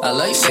curly, I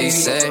like she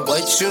said,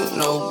 what you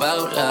know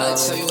about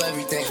us? I tell you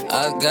everything.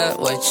 I got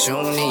what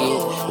you need.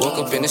 Woke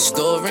up in the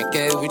store and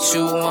get what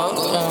you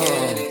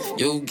want.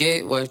 You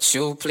get what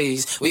you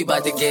please. We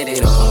bout to get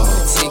it on.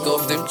 Take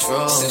off them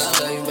drawers.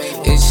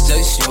 It's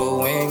just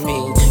you and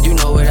me. You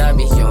know what I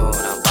be on.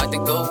 I'm about to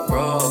go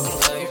wrong.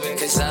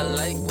 Cause I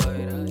like what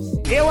I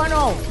see. Here one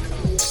now.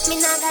 Me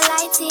not gonna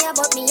lie to you,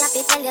 but me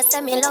happy tell you,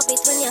 say me love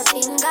it when you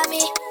finger me.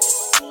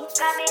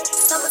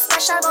 Something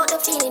special about the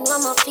feeling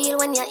one more feel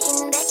when you're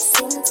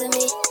indexing to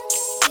me.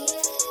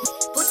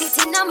 Put it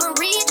in my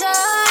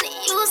region,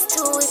 used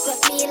to it but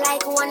feel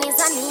like one is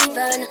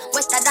uneven.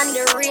 Wetter than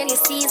the rainy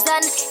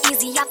season,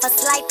 easy off a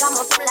slide, come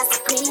up full of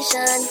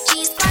secretion.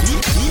 Cheese punch,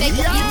 make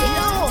it easy,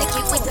 take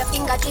it with your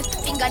fingertip.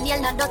 Fingernail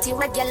not dirty,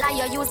 regular,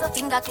 you use a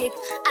finger clip.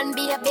 And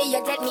baby,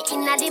 you get me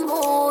in the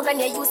mood when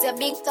you use your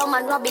big thumb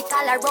and rub it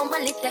all around my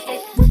little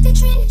head. Put the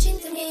trench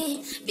into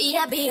me, be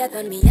a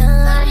turn me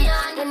on,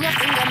 when you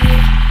finger me.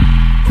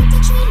 Put the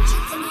trench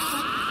into me.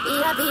 Be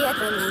a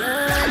turn me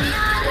on,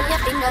 when you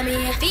finger me.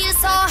 Feel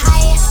so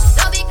high,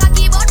 love it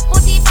cocky but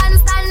put it on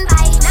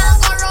standby. Now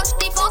go rush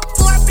the fuck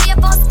for play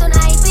bus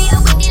tonight. We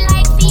are with it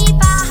like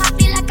FIFA,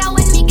 happy like a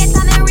when me get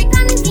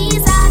American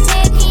visa.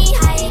 Take me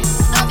high,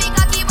 love it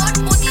cocky but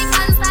put it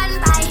on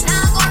standby.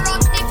 Now go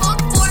rush the fuck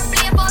for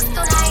play bus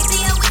tonight. We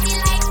are with it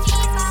like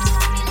FIFA,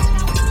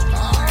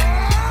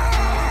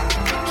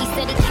 He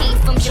said he came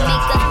from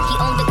Jamaica, he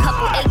owned a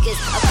couple acres,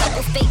 a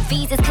couple fake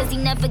visas cause he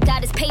never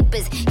got his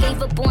papers.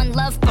 Gave up on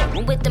love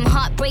with them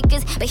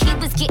heartbreakers, but he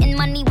was getting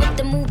money with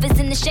the movers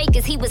and the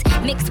shakers. He was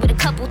mixed with a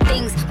couple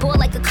things, bought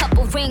like a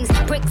couple rings,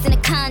 bricks in a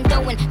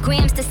condo and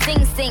grams to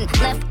sing.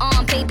 Left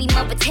arm, baby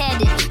mother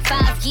tatted,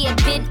 5-year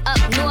bid up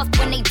north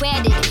when they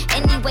ratted.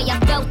 Anyway, I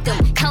felt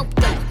them, helped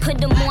them, put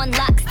them on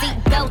lock, seat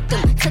belt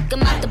them, took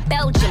them out to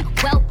Belgium,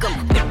 welcome.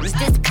 Was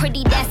this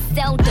pretty? That's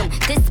seldom.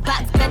 This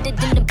box better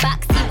than the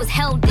box he was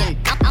held in.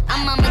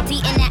 I'm Mama D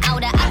in the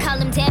outer, I call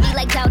him Daddy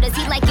like doubters.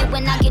 He like it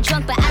when I get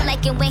drunk, but I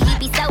like it when he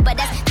be sober.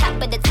 That's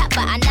top of the top,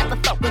 but I never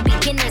fuck with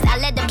beginners. I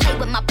let him play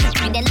with my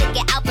pussy, then lick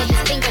it out with his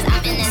fingers.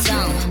 I'm in the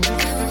zone.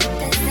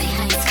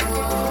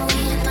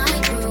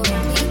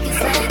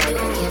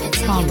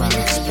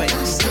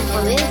 Space.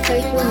 On their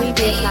social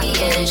media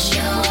platforms.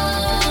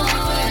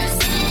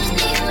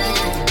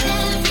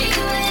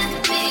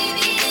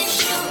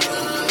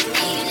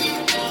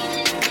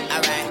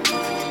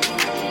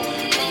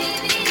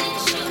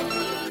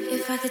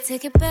 if I could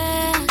take it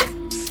back,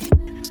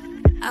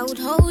 I would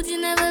hold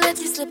you, never let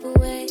you slip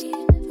away.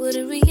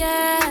 Wouldn't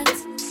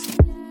react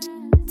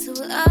to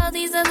what all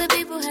these other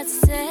people had to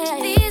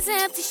say. These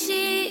empty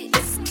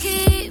sheets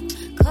keep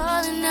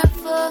calling out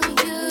for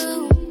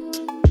you.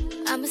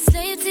 I'm a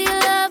slave to your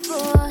love,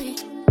 boy.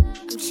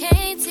 I'm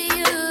chained to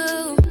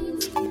you.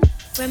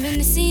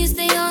 Reminiscing, you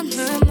stay on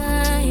my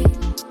mind.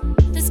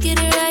 Let's get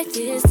it right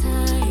this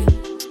time.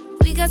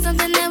 We got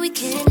something that we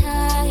can't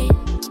hide.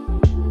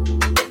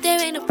 There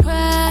ain't a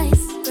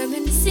price.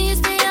 Reminiscing, you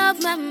stay on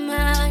my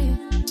mind.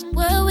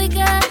 What we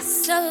got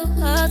is so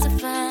hard to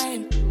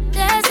find.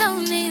 There's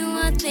only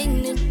one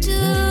thing to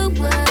do.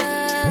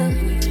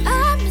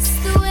 I miss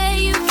the way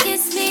you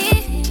kiss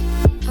me.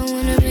 I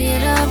wanna bring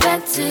it all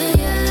back to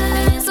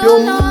you. So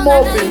You're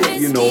mobbing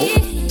it, you know.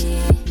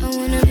 I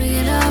wanna bring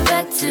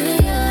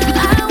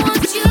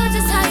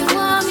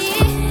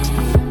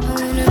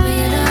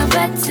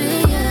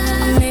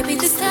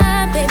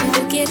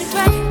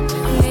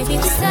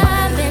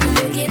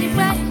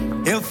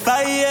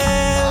nobody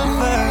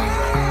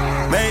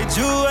ever made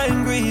you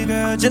angry,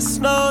 girl.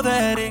 Just know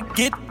that it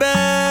get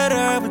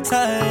better with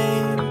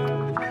time.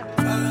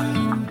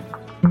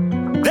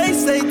 They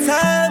say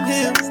time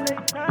heals.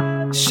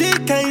 She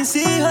can't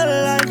see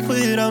her life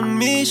without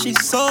me.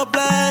 She's so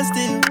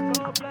blasted.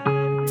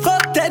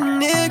 Fuck that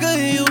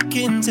nigga, you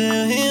can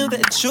tell him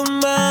that you're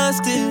mine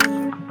still.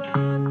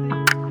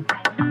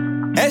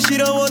 And she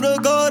don't wanna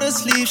go to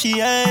sleep, she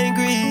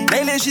angry.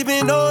 Lately she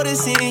been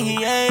noticing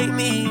he ain't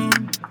me.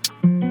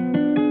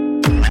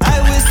 I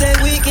wish that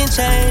we can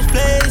change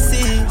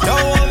places.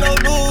 Don't want no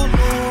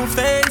new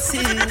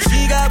faces.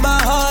 She got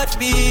my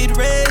heartbeat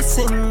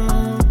racing.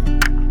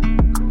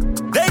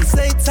 They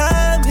say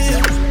time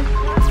heals.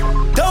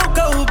 Don't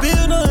go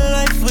build no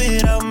life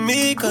without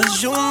me,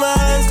 cause you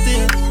mine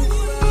still.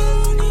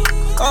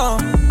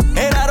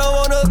 And I don't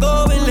wanna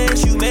go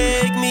unless you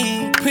make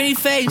me. Pretty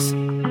face,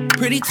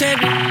 pretty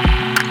temper,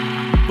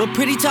 but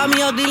pretty taught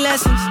me ugly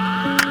lessons.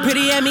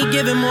 Pretty had me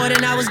giving more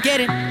than I was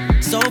getting.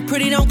 So if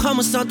pretty don't come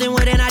with something,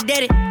 well then I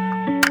did it.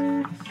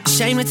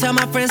 Shame to tell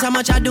my friends how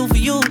much I do for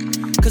you,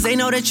 cause they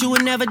know that you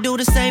would never do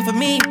the same for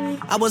me.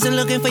 I wasn't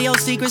looking for your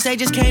secrets, they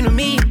just came to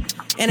me.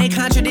 And they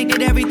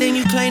contradicted everything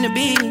you claim to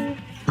be.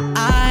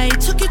 I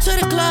took you to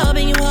the club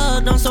and you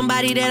hugged on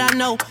somebody that I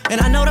know.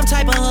 And I know them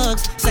type of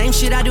hugs, same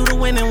shit I do to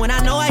women when I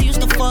know I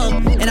used to fuck.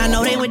 And I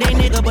know they with they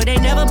nigga, but they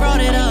never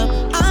brought it up.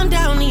 I'm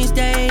down these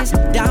days,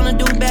 down to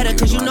do better,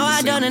 cause you know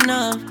I done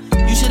enough.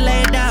 You should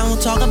lay it down,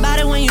 we'll talk about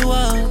it when you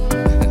up.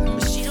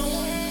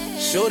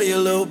 Shorty a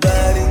little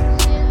body,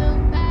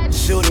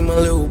 shorty my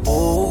little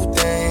boo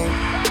thing.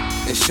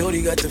 And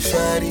shorty got the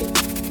fatty,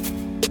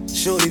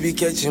 shorty be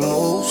catching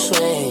mood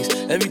swings.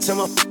 Every time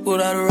I fuck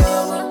without a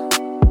rubber,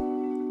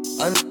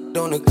 I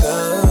on the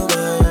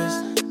covers,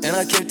 and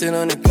I kept it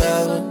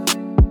undercover,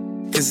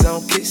 cause I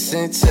don't kiss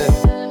and tell.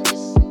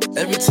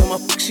 Every time I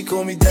fuck, she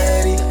call me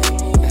daddy.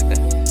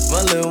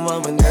 My little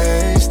mama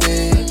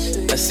nasty.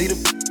 I see the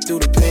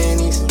through the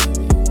panties.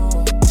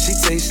 She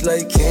tastes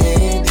like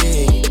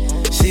candy.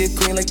 She a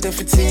queen like the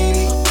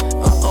Fatini.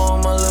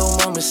 My little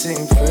mama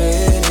sitting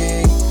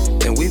pretty.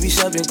 And we be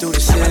shopping through the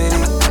city.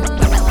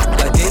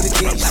 I gave the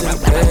keys to the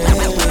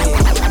Bentley.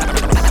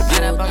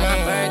 Got up on my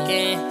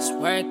Birkin, it's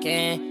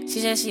working. She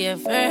said she a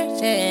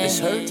virgin. It's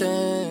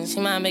hurting. She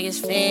my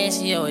biggest fan,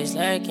 she always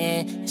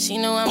lurking. She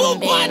know I'm a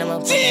band, I'ma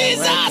put that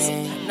work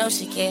in. I know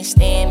she can't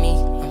stand me,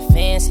 I'm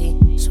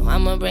fancy. So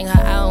I'ma bring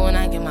her out when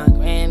I get my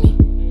Grammy.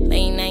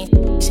 Late night,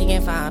 she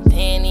can't find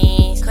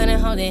panties. Couldn't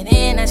hold it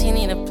in, now she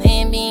need a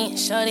plan B.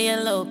 Shorty a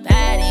little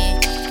baddie.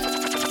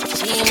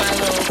 She my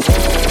little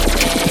baddie.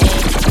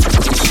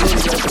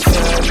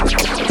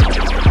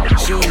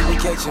 Shorty be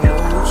catching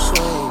mood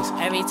swings.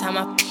 Every time I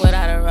fuck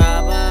without a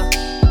rubber,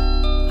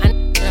 I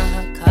on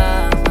her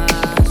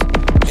covers.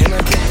 And I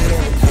kept it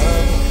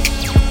undercover,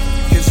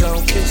 cause I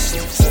don't kiss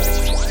and tell.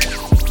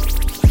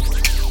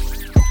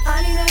 I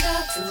need a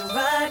girl to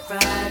ride.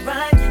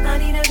 I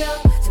need a girl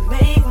to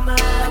make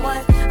my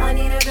wife. I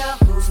need a girl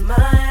who's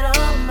mine,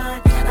 all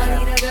mine. I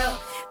need a girl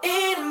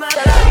in my life.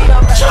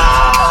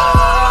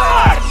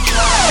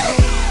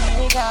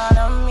 Count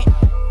on me.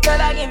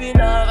 Girl, I give you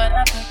love and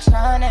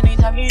affection.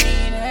 Anytime you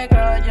need it,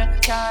 girl, you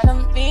count on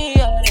me.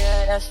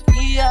 Yeah, that's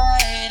me, I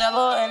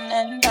double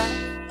and down.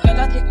 Girl,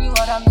 I take you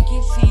out, I make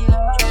you feel it.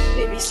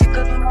 Baby, sick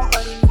up in my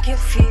body, make you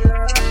feel it. You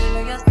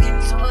know your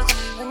skin so tight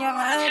when you're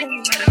riding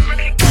me.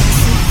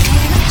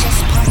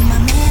 Just pardon my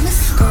manners.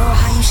 Girl,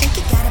 how you shake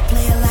it, gotta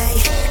play it like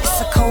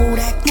it's a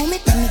Kodak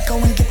moment. Let me go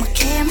and get my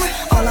camera.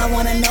 All I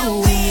wanna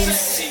know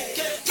is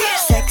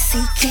sexy,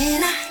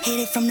 can I hit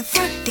it from the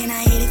front, then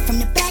I hit it from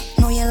the back?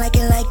 Know you like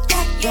it like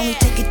that. Then we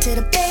take it to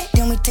the bed,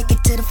 then we take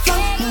it to the floor.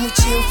 Then we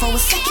chill for a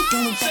second,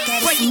 then we back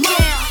at it some more.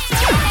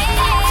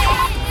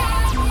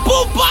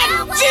 Boop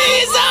on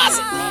Jesus!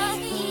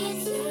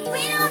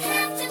 We don't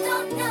have to go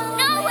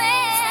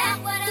nowhere.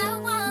 What I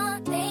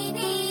want,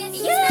 baby, is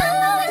you know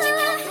what you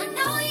got. I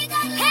know you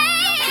got.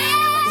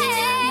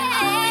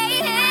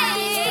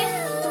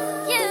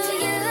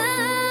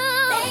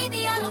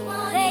 Baby, all I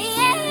want,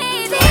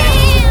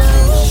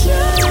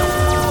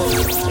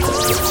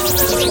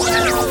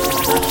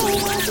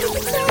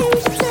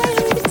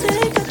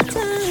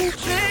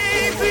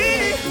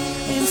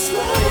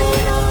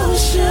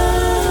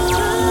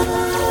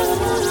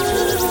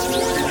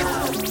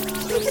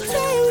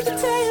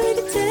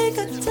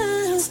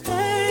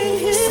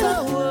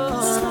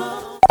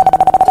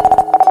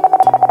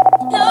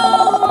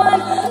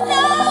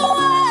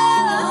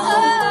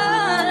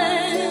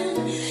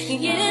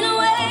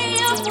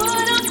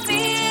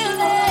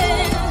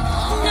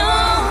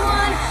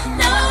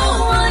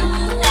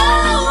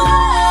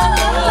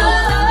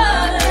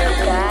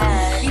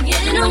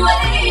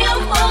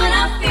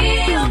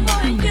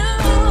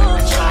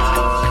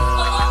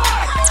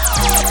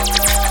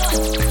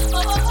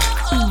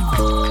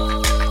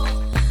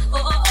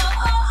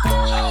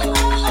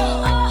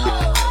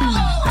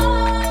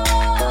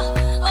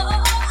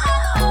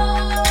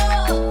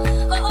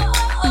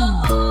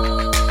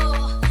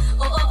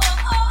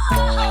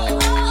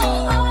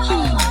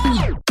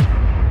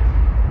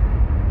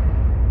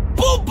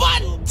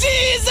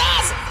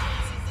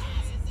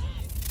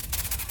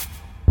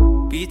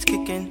 beats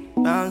kicking,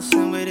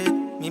 bouncing with it.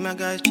 Me, my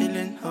guys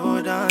chilling.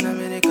 Hold on a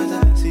minute, cause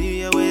I see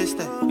your waist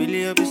that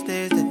really up your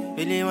stairs that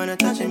really wanna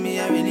touch me,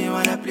 I really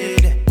wanna play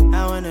that.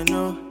 I wanna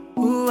know,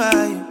 who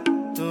are you?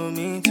 Don't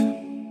mean to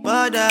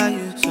bother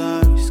you,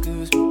 sorry,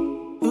 excuse me.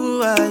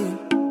 Who are you?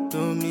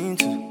 Don't mean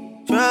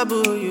to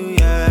trouble you,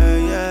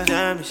 yeah.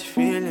 Tell me she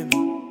feeling me.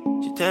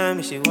 She tell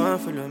me she want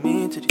follow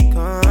me to the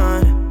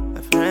corner.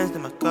 My friends,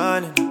 them are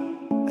calling her.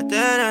 I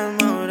tell them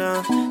hold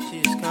on,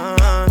 she's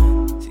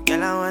coming. See,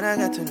 girl, I wanna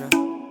get to know.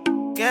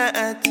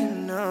 Get to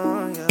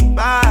know your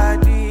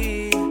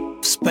body.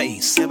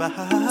 Space. Your body.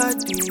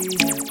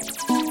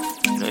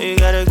 Know you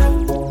gotta go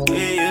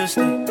where you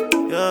stay.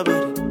 Your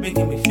body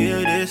making me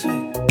feel this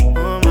way.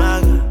 Oh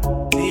my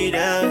God, need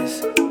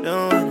else.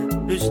 Don't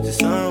wanna lose to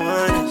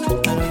someone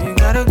else. I know you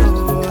gotta go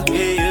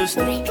where you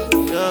stay.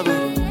 Your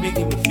body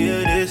making me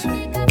feel this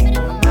way.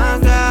 Oh my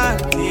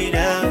God, need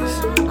else.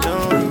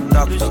 Don't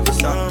wanna lose to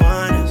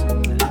someone else.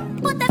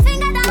 Put the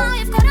finger down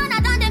if Corona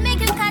done, they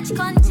make you catch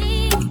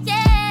country.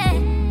 Yeah.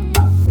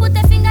 Put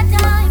the finger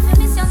down if you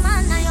miss your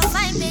man and you're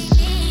fine,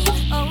 baby.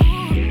 Oh,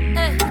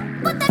 hey.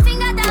 Put the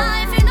finger down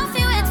if you don't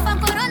feel it for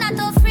Corona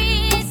to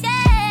freeze.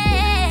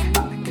 Yeah.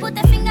 Put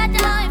the finger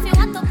down if you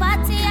want to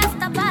party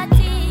after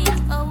party.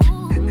 Oh,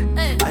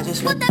 hey.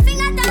 Put the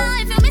finger down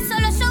if you miss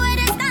solo show it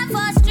is time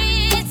for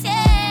streets.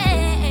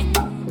 Yeah.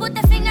 Put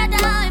the finger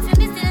down if you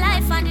miss the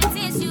life and the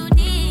things you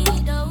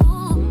did.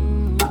 Oh.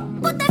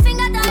 Put the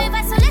finger down if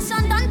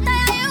isolation don't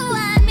tire you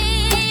and me,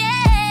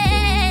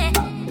 yeah.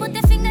 Put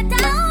the finger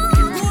down,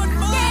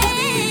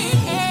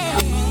 yeah.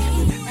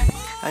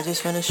 I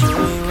just wanna show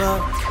you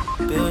up,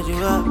 build you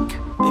up.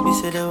 Baby,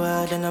 say the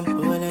word and I'm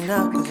pulling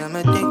up. Cause I'm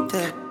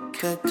addicted,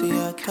 get to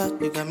your touch,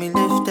 you got me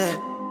lifted.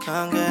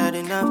 Can't get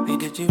enough, me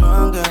did you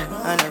wrong, girl.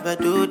 I never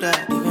do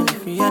that, even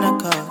if we in a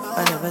car.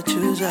 I never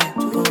choose that,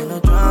 doing no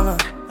drama.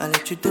 I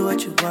let you do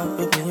what you want,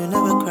 but when you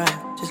never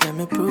cry. Just let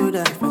me prove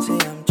that. Friends say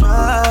I'm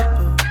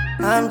trouble,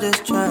 I'm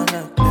just trying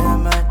to clear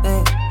my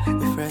name.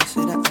 Your friends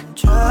say that I'm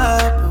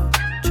trouble,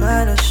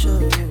 trying to show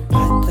you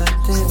better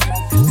things.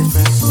 Your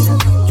friends say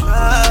that I'm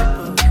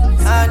trouble,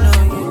 I know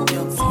you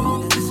don't feel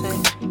the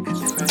same.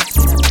 Your friends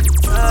say that I'm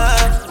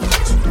trouble.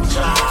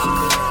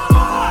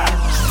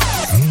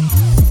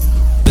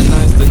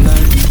 The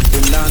night,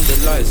 dim down the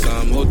lights,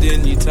 I'm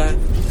holding you tight.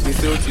 We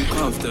feel too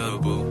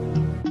comfortable.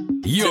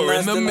 You're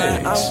in the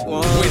mix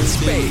with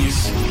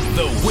Space,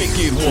 the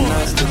wicked one.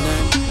 Tonight's the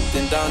night,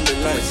 dim down the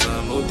lights,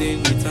 I'm holding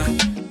you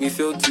tight. We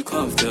feel too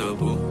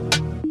comfortable.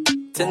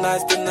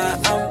 Tonight's the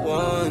night, I'm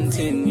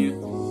wanting you.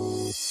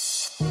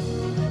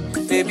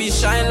 Baby,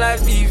 shine like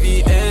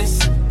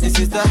VVS. This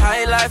is the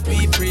high life,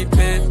 be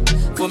prepared.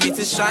 For me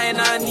to shine,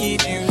 I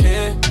need you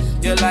here.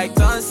 You're like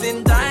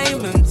dancing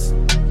diamonds.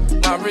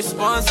 My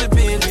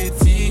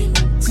responsibility.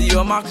 See,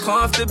 you're my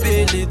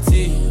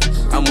comfortability.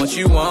 I'm what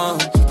you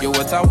want, you're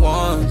what I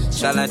want.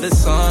 Shine like the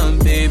sun,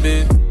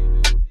 baby.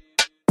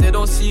 They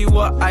don't see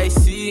what I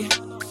see.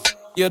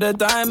 You're the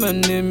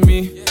diamond in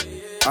me.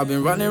 I've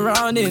been running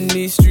around in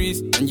these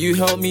streets, and you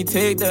help me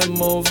take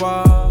them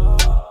over.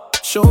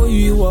 Show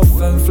you off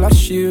and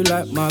flash you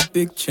like my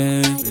big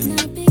chain.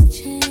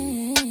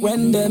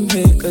 When them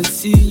haters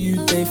see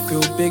you, they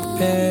feel big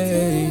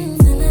pain.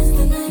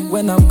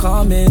 When I'm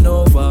coming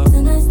over,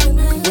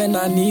 when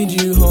I need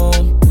you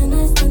home,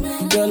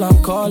 girl,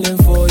 I'm calling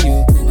for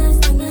you.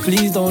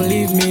 Please don't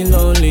leave me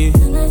lonely.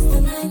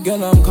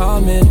 Girl, I'm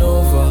coming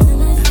over,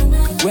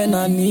 when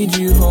I need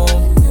you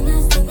home,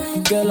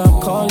 girl, I'm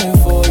calling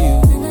for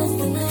you.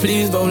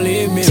 Please don't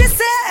leave me. She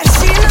said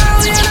she know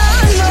you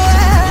don't know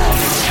her.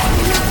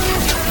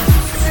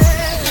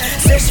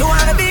 Say she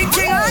want a big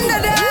thing under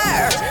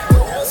there.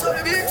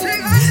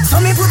 So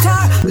me put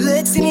her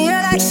legs in the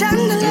air like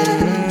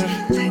chandelier.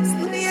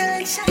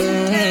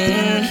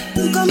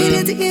 Come in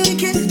and take me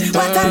wicked,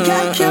 what I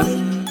can't kill.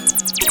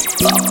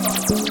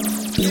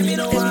 Give me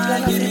the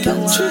one, give me the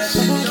one.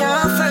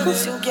 Can't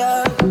focus you,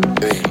 girl.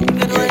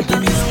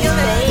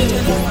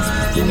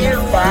 Give me the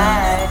one.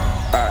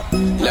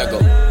 Let go,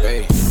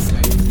 hey.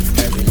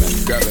 Every man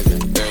grab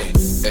again, hey,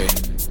 hey.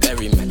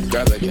 Every man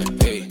grab again,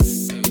 hey.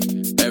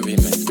 Every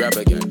man grab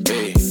again,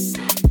 hey.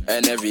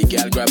 And every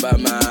gal grab a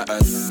man.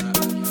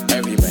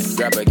 Every man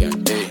grab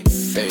again, hey,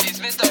 hey.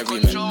 Every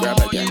man grab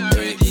again,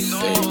 hey,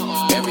 hey.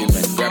 Every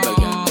man grab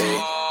again, hey,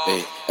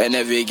 hey. And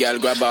every gal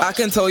grab a. I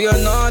can tell you're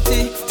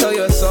naughty, tell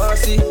you're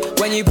saucy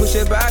when you push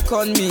it back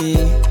on me.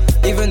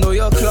 Even though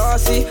you're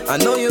classy, I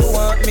know you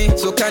want me,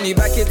 so can you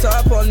back it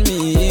up on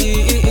me?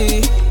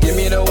 Give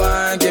me the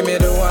wine, give me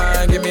the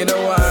wine, give me the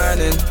wine,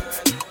 and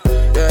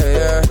yeah,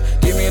 yeah.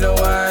 Give me the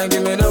wine,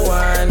 give me the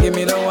wine, give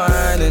me the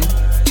wine, and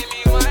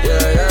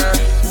yeah,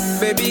 yeah.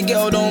 Baby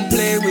girl, don't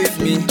play with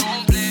me.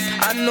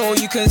 I know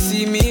you can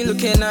see me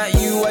looking at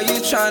you. Why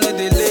you trying to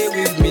delay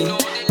with me?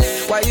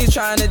 Why you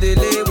trying to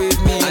delay with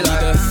me? I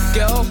need a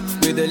girl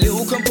with a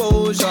little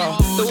composure.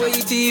 The way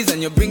you tease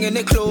and you're bringing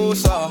it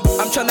closer.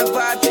 I'm trying to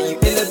vibe, get you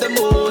into the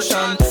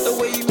motion. The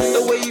way you move,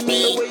 the way you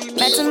move, the way you move.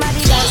 Met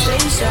somebody gas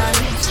station.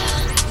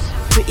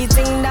 Pretty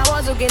thing that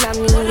was looking at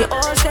me. You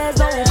all says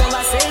no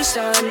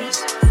conversation.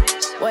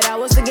 What I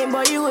was thinking,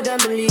 boy, you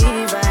wouldn't believe.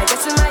 I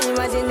guess in my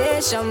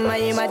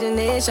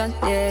imagination,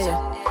 yeah, yeah.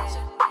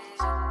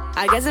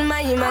 I guess in my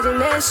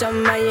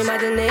imagination, yeah,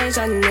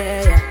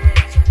 yeah.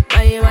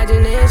 My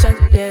imagination,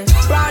 yeah.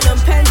 Brown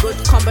and pen, good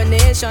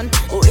combination.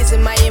 Oh, it's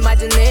in my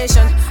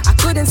imagination. I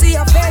couldn't see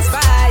your face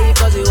right,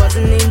 cause it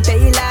wasn't in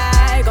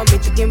daylight. Gonna be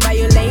thinking by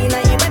your lane,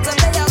 and you better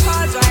play your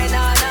cards right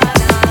now,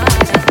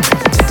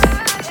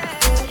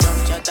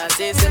 Don't shut that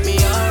say to me,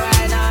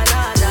 alright, nah.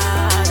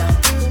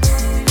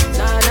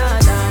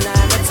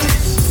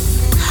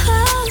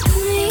 Hold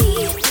me,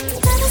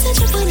 never said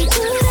you wouldn't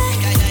do that.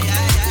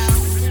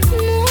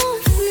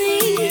 Move me,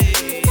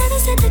 never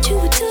said that you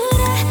would do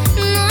that.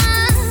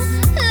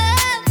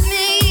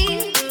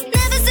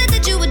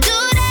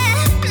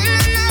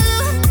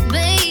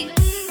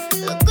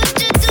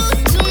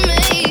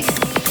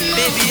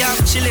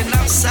 Chilling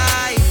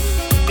outside,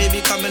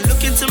 baby, come and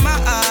look into my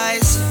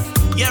eyes.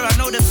 Yeah, I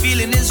know the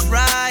feeling is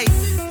right.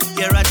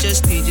 Yeah, I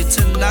just need you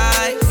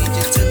tonight,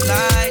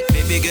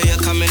 Baby girl,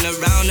 you're coming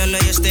around, I know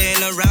you're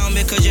staying around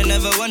because you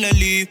never wanna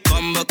leave.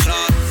 Bumble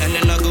clock, and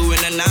then I go in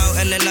and out,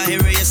 and then I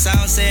hear your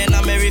sound saying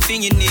I'm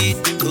everything you need.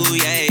 Oh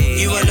yeah,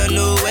 you wanna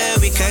know where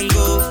we can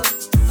go,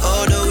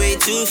 all the way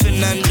to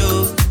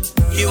Fernando.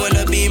 You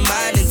wanna be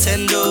my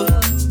Nintendo,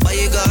 but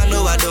you gotta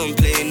know I don't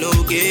play no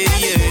game.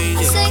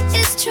 I say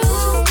it's true.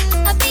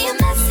 I'll be a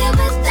mess here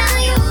without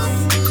you,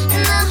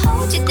 and I'll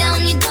hold you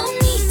down. You don't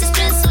need to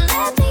stress, so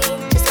let me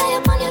just lay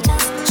up on your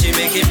chest. She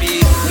making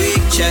me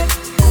weak check,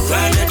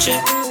 grind the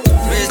check,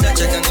 raise the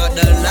check and got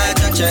the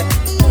lighter check.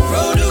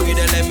 Roll the weed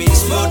and let me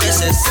smoke the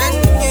cess. And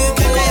you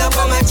can lay up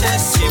on my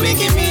chest. She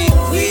making me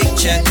weak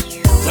check,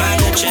 grind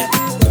the check,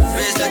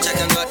 raise the check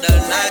and got the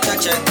lighter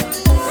check.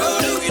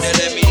 Roll the weed and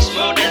let me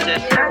smoke the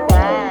cess.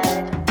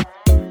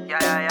 Yeah.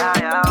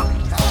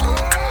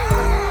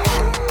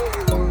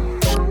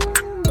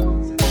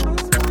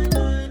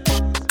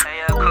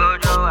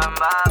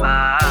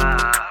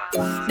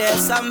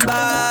 There's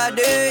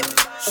somebody,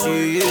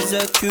 she is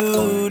a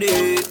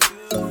cutie,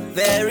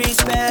 very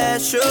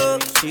special,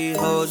 she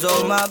holds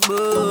all my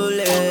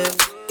bullets.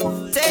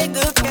 Take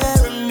good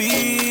care of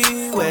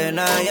me when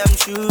I am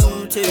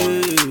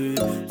shooting,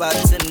 but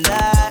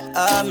tonight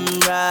I'm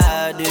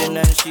riding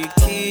and she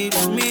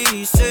keeps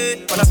me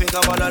safe. When I think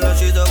I'm all alone,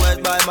 she's always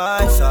by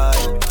my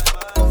side.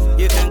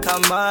 You can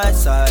come my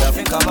side, I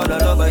think I'm all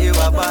alone, but you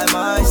are by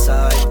my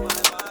side.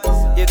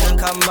 You can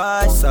come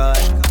my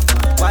side.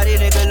 Why the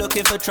nigga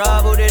looking for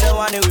trouble, they don't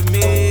want it with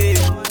me.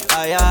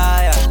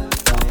 Aye.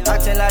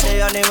 Acting like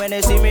they on it when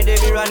they see me, they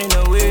be running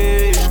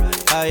away.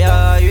 Aye.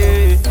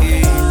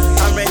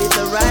 I'm ready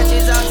to ride,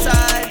 she's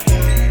outside.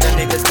 The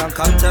niggas can't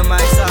come to my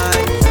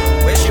side.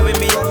 When she with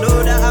me, I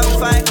know that I'm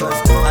fine, cause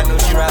I know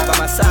she right by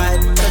my side.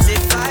 Cause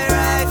if I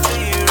ride for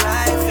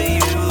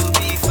you, we'll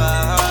be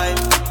fine.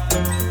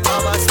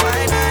 I'll bust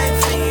my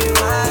knife for you,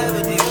 I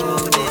with you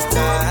this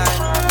time.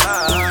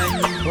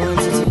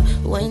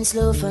 Wine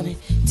slow for me,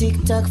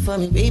 tick-tock for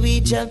me, baby,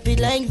 jump it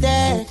like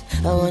that.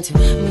 I want to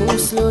move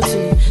slow to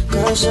you,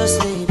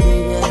 cautiously,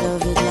 baby, I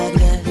love it like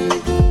that.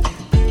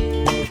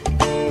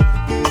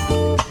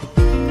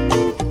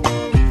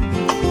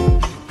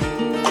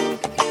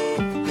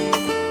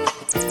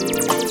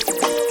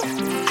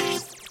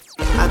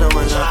 I don't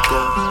want love,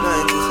 girl,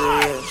 nothing too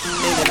serious.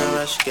 Ain't in a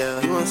rush, girl,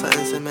 you want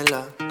something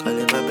similar. Call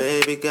it my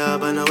baby girl,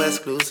 but no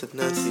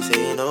exclusiveness. You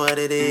say you know what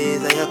it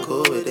is and you're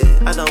cool with it.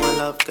 I don't want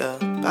love, girl,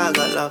 but I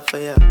got love for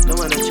ya. Don't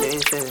wanna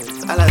change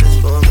things, I like this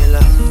formula.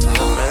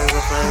 Our friends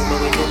are friends, but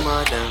we do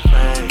more than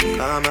friends.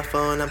 Call my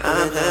phone, I'm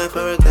here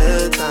for a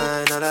good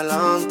time, not a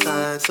long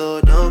time,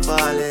 so don't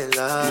fall in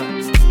love.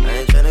 I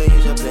ain't tryna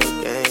use your play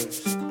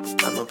games,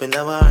 I'm hoping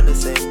that we're on the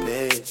same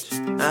page.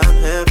 I'm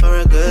here for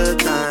a good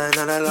time,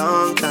 not a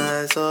long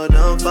time, so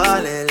don't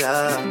fall in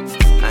love.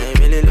 I ain't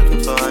really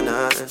looking for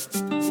nothing,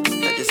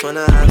 I just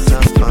wanna have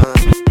some fun.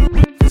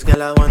 This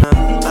girl I wanna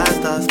buy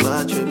stars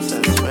for trips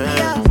as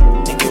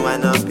friends. Think you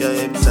wind up your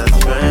hips as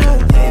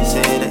friends. They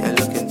say that you're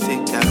looking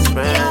thick as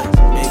friends.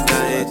 Make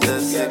her hate the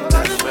sick as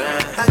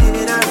friends. I give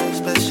it a real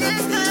special as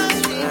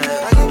friends.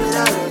 I give it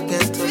a real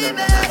get to them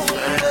as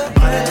friends.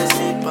 Wanna just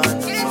sleep on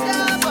the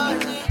phone.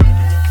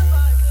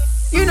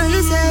 You know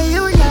you say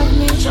you love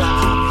me,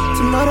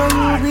 tomorrow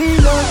you'll be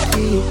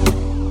lucky.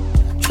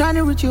 Trying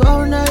to reach you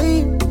all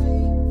night,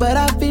 but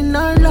I've been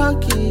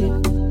unlucky.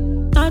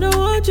 I don't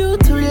want you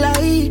to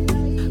lie,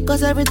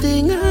 cause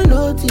everything I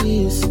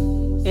notice.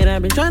 And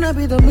I've been trying to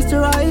be the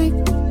Mr. Right,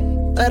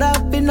 but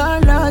I've been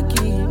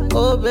unlucky.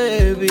 Oh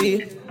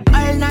baby,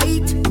 all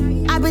night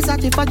I've been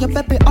searching for your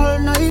baby all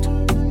night.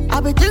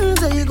 I've been thinking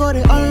that you got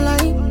it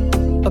online,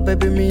 but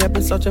baby me I've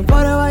been searching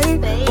for the white,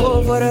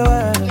 oh for the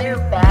white.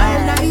 All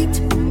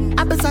night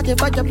I've been searching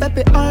for your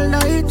baby all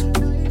night.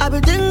 I've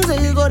been thinking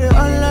that you got it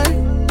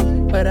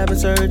online, but I've been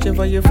searching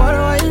for you for the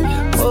white,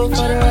 oh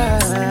for the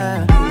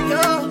white.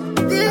 Yo,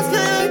 this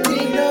kind of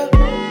love,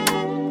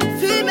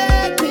 feel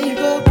make me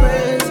go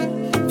crazy,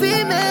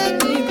 feel make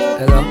me go.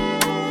 Hello?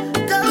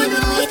 Don't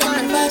you wait,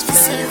 I'm in love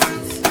with you.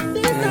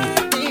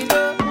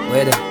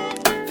 Where the? I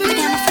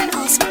got my friend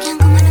also, can't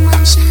go on the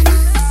mansion.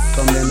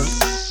 Come then, no?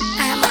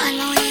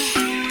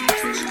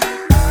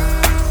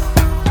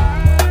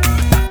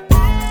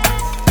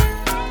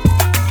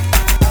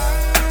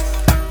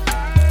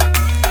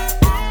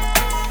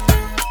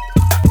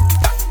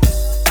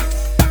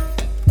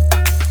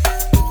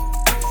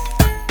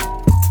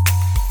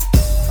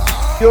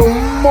 You're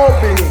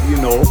mobbing it, you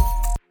know.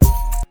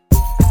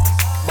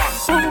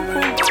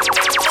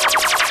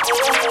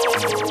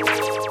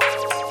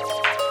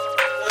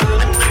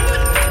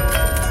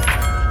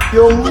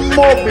 You're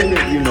mobbing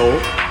it, you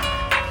know.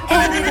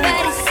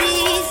 Everybody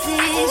sees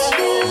it's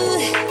you.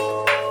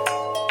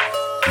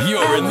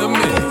 You're in the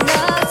mix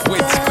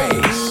with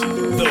Space,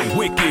 the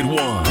wicked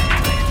one.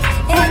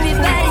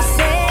 Everybody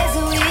says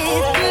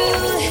we're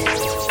through.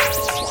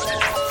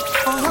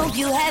 I hope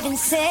you haven't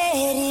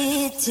said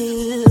it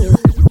too.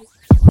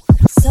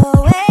 So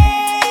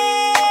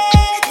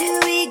where do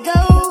we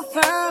go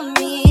from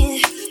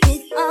here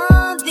with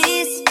all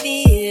this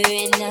fear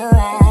in our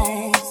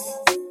eyes?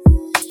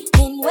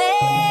 And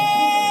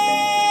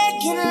where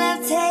can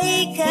love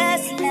take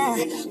us now?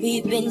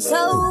 We've been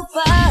so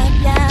far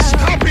down.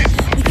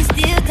 We can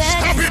still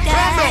touch the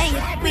sky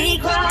if we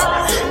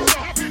grow.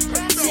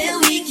 Till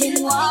we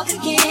can walk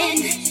again.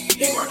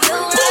 Then we'll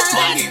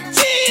run.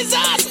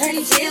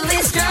 Until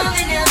we're strong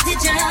enough to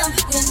jump.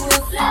 Then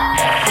we'll fly.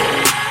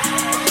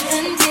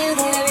 Until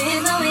there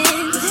is no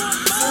end.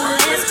 So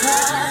let's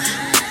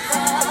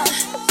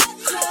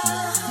crawl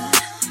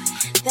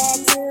back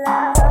to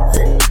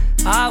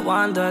love. I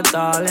wonder,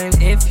 darling,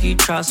 if you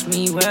trust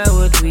me, where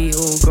would we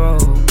all grow?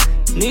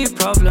 New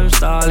problems,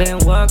 darling,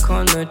 work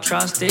on the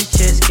trust, it's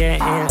just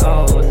getting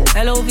old.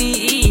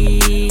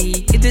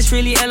 L-O-V-E, is this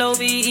really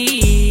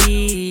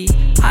L-O-V-E?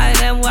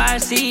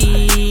 I-N-Y-C,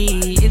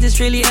 is this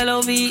really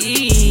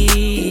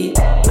L-O-V-E?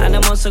 And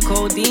I'm on some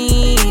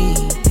codeine,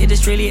 is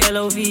this really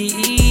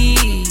L-O-V-E?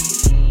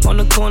 On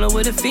the corner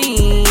with a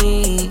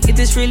fiend, is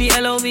this really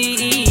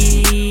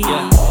L-O-V-E?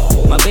 Yeah.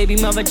 My baby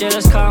mother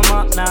jealous, come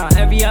up now.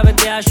 Every other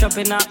day I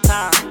shopping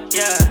uptown,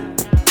 yeah.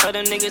 Tell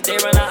them niggas they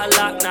run out of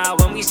luck now.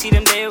 When we see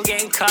them, they all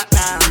getting cut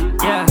now.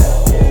 Yeah.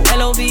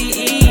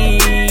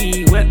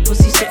 L-O-V-E, wet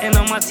pussy sitting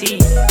on my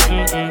teeth.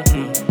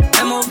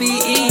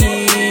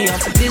 M-O-V-E,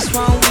 after this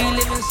one we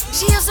live in.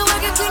 She used to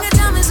work at King of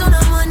Diamonds on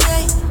a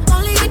Monday.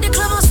 Only hit the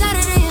club on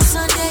Saturday and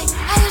Sunday.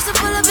 I used to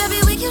pull up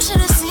every week, you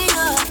should've seen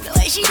her. The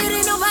way she did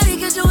it, nobody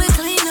could do it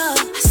cleaner.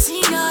 I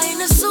seen her in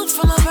a suit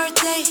for my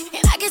birthday.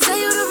 And I can tell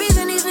you the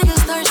reason these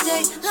niggas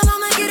thirsty. La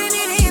mama getting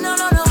it in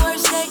on the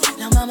worst day.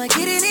 La mama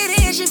getting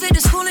it in, she fit the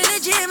school in the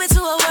gym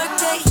into a work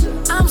day.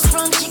 I'm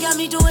sprung, she got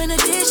me doing the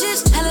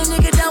dishes. Hell a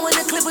nigga down when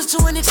the clip was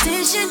to an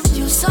extension.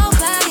 You so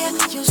bad, yeah,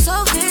 you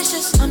so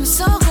vicious. I'm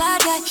so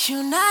glad that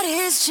you not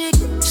his chick.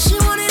 She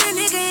wanted a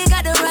nigga, ain't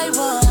got the right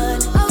one.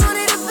 I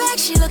wanted it back,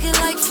 she looking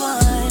like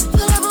fun.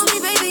 Pull up on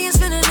me, baby, and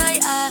spend the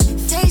night.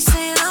 They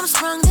saying I'm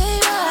sprung, they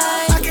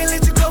right. I can't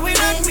let you go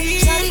without me.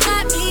 Shawty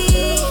got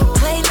me.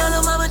 Waiting on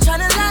the mama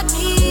tryna lock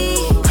me.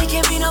 It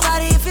can't be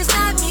nobody if it's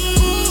not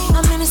me.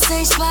 I'm in the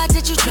same spot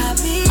that you dropped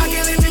me. I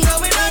can't let you go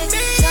without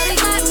me. Shawty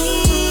got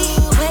me.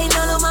 Waiting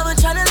on the mama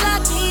tryna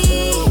lock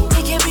me.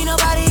 It can't be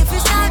nobody if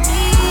it's not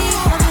me.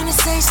 I'm in the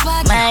same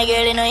spot. My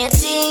girl, you know you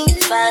think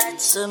fat,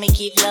 so me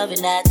keep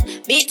loving that.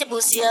 Beat the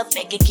pussy up,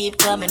 make it keep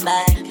coming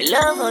back. Me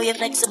love how you're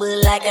flexible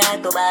like a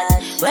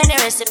acrobat. When you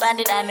rest upon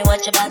the dime, me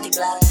watch your body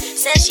clap.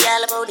 Say she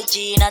all about the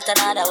G, not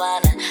another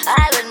one.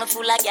 I when me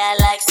fool like girl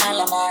like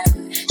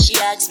Solomon. She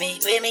asks me,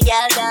 where me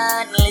girl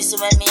done? Listen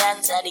when me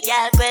answer the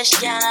girl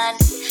question.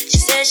 She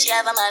says she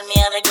have a man, me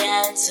have a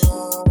girl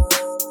too.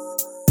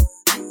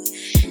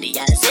 The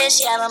girl says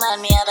she have a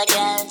man, me have a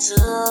girl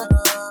too.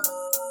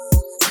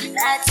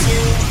 That's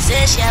you.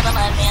 Say she have a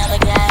man, me have a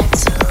girl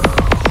too.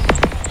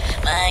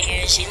 My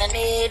girl, she don't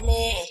need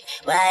me.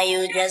 Why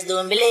you just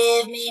don't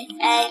believe me?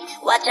 Hey,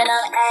 watch her now,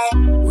 hey.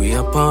 We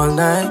up all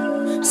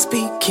night,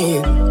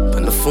 speaking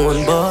on the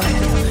phone, boy,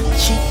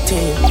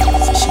 cheating.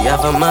 Say she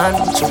have a man,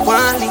 but you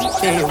want leave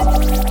him.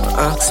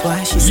 I ask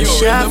why, she say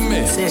she have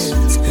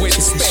sense.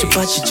 She say she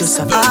but she just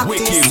a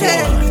artist.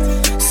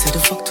 Say the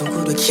fuck too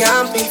good, we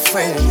can't be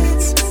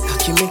friends. How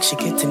can you make she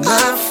get in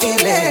my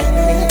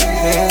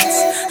feelings?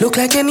 Look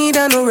like you need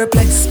a no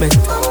replacement.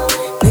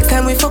 Next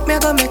time we fuck, me I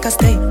gonna make a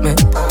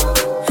statement.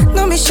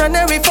 No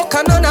missionary, fuck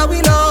and none of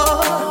we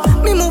know.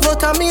 Me move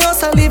out of me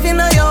house and live in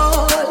a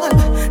yard.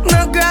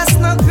 No grass,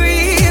 no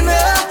green,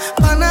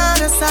 on the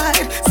other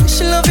side. Say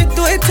she love it,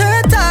 do it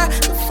her time.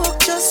 The fuck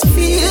just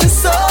feels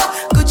so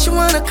good, she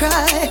wanna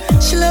cry.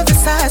 She love the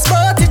size,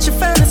 but it she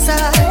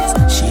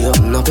fantasize. She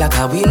open up like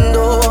a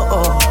window,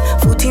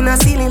 foot in a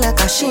ceiling like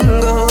a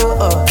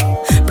shingle.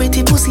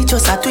 Pretty pussy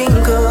just a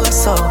twinkle,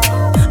 so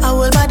her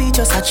whole body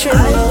just a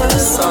tremble,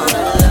 so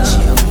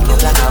she open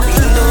up like a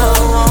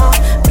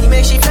window. Me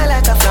make she feel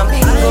like a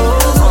flamingo.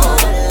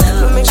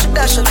 Me make she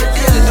dash out the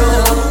dildo.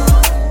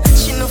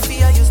 She no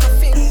fear, use no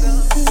finger.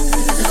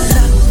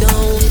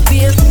 Don't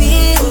be a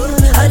fool.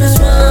 I just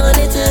wanted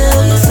to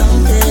tell you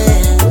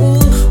something.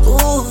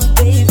 Ooh,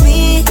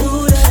 baby,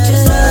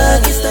 just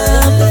like you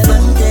stop the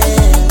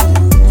frontin'.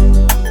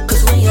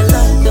 Cause when you're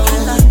locked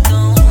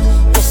down,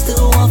 you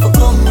still want for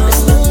come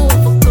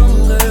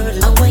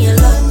girl. And when you're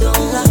locked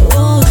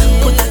down,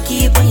 put a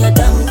keep on your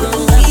damn girl.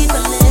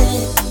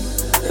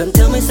 Them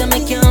tell me say me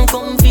can't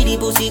come for the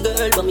pussy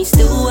girl, but me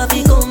still have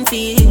to come for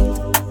it.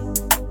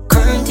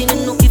 Quarantine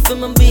and nookie for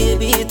my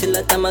baby till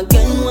I time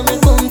again when me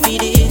come for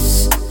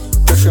this.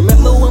 Just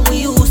remember when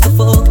we used to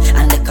fuck,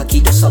 and the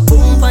cocky just a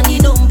boom on the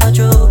dumper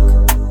truck.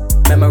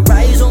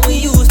 Memorize when we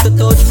used to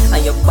touch,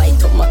 and you bite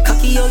up my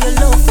cocky, oh you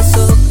love to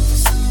suck.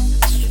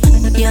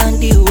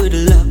 Can't deal with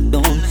the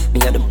lockdown.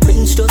 Me and the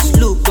prince just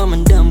look on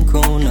my damn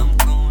crown now.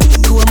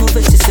 Two of my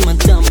bitches in my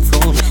damn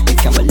phone. Me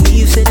can't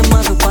believe say them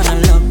have up on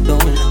a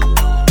lockdown.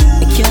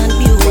 Me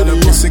can't deal with the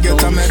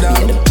lockdown. Me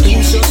and the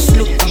prince just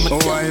look on my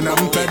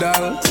damn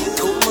phone.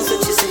 Two of my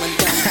bitches in my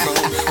damn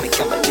phone. Me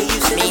can't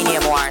believe say them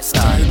have up on a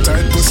lockdown.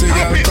 Tight pussy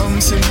girl,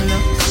 come see me now.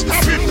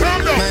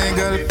 My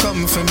girl,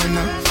 come for me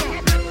now.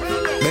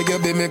 Make you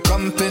be me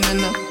company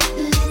now.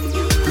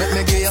 Make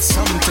me give you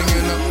something,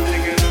 you know.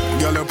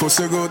 Girl, your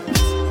pussy good,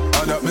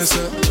 all that me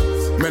say.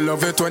 Me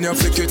love it when you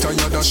flick it and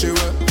you dash it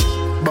away.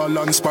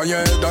 Balance by your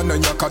head and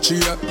then you catch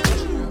it.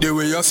 The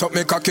way you suck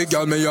me cocky,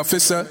 girl, me your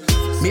fist say.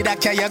 Me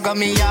that care you got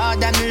me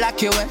hard and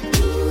lock you away.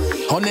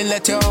 Only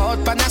let you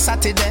out on a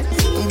Saturday.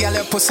 Girl,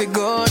 your pussy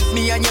good,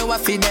 me and you a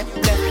feed it.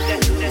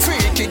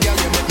 Freaky girl,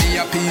 you make me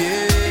happy,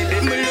 yeah.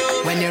 Me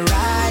love when you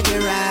ride, you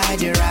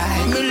ride, you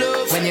ride. Me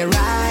love when you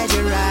ride,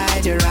 you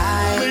ride, you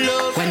ride. Me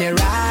love when you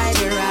ride,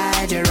 you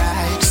ride, you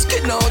ride.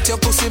 Skin out your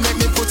pussy, make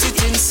me put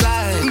it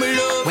inside. Me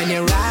love when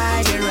you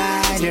ride, you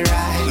ride, you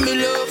ride. Me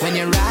love when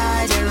you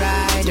ride, you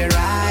ride, you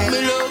ride.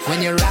 Me love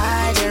when you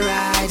ride, you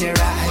ride, you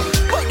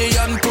ride. Body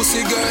and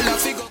pussy girl, I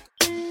figure.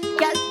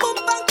 Girl, boom,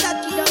 bang,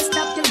 cocky, don't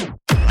stop till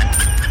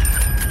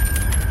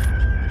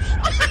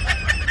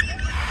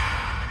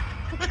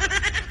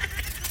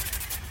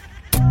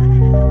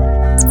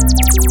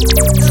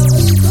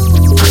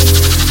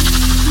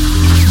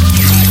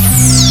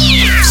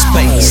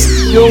Space.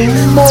 You're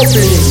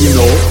mopping it, you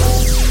know.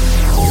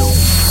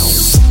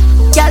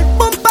 Girl,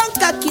 boom, bang,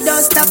 cocky,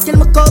 don't stop till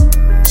me come.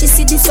 She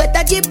see the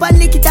sweater jeep and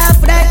lick it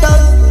off right up.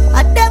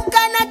 And them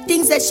kind of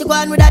things that she go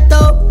on with that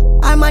top.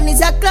 Her man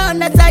is a clown,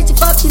 that's why she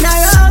fucking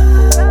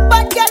around.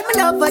 But girl, me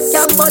love her,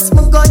 can't bust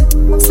my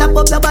gun. Snap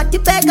up your body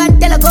peg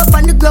and tell her go up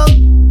on the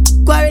ground.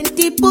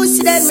 Quarantine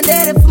pussy, then me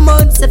there for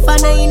months. If I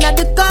know in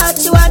the car,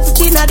 she want to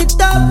clean at the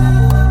top.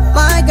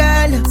 My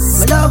girl,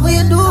 me love what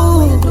you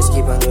do. Just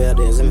keep on the way I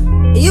do, you see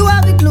me? You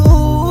have a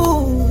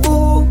glue.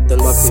 Turn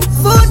back to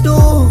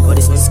Voodoo,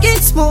 skin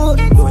smooth.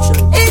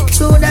 It's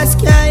true, that's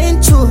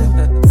can't true.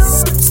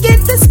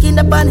 Skin to skin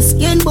up on the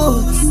skin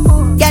boots.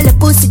 Girl, the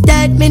pussy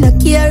tight, me no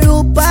care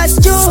who pass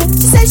through.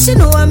 She said she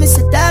know I'm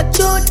Mr. Dark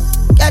Truth.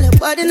 Girl, your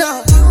body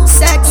now,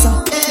 sex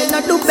up, me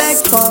not do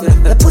best for.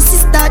 The pussy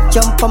start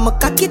jump on my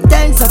cocky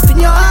turns up in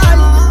your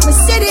hand. Me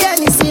see the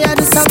energy, I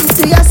do something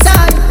to your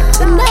side.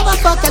 You never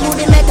fuck and who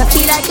they make her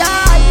feel like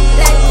that.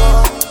 Let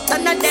go,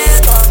 none of them.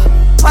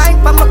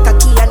 Wine for my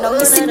cocky, I know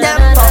you see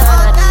them for.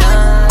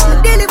 Me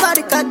deliver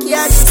the cocky,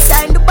 I just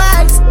sign the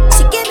bags.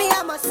 She give me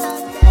a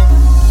massage.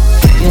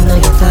 You know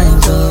your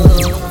time's up.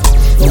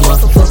 You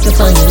want to fuck up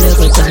on your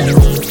little time.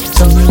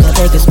 Something I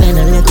take to spend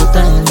a little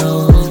time,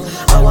 no.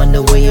 I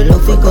wonder where you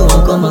look for, go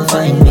and come and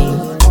find me.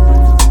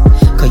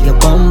 Cause your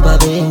bumper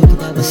big,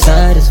 I'm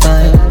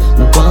satisfied.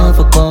 I'm going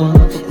for come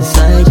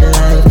inside your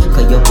life.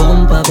 Cause your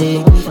bumper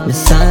big, I'm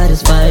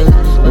satisfied.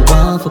 I'm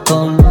going for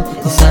come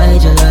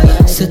inside your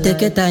life. So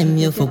take your time,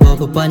 you for pop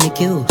up on the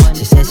queue.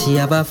 She says she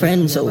have a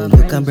friend, so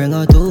you can bring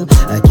her too.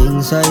 A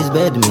king size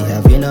bed, me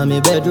have in my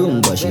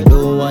bedroom. But she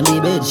don't want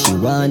the bed, she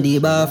want the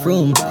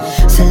bathroom.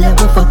 So let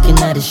me fucking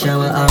at the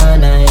shower all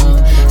night.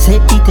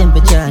 Set the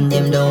temperature and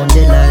them down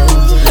the light.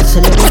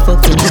 So let me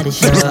fucking at the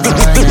shower all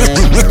night.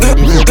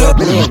 Ready for the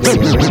play,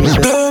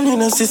 girl, you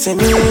know, see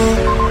me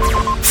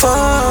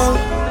fall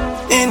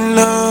in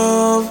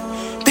love.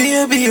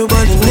 Baby, your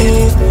body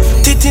need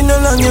titty no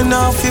long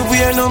enough, you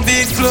wear no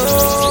big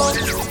clothes.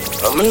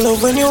 I'm in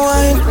love when you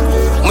whine.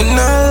 Me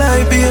not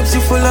lie, babes,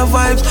 you full of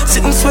vibes.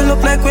 Sitting swell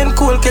up like when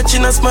cold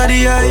catching a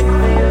smarty eye.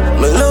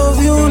 Me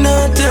love you,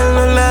 not tell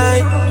no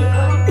lie.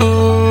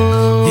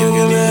 You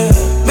give me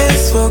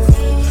best fuck.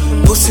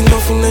 Pussy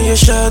nothing on your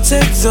short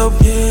sex up,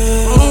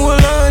 yeah.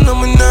 Hold on,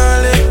 I'm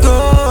not let go.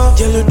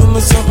 Girl, you do me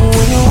something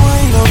when you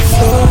wind up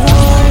slow.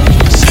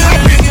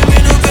 Girl, you give me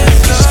the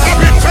best love.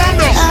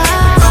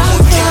 I'm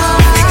with you,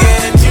 we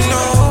get, you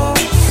know.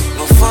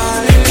 No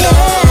fall in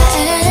love.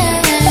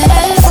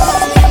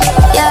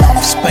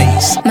 Yeah,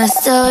 Space. I'm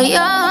still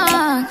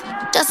young,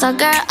 just a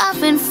girl I've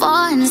been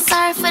falling.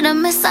 Sorry for the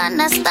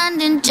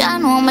misunderstanding,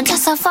 John. Woman,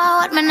 just a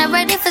forward, man, I'm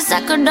ready for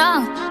second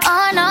down.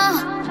 Oh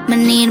no, me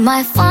need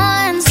my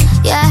funds,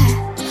 yeah.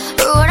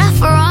 Road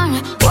off run,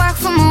 work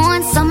for my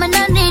own, so me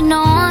don't need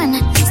no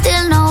one.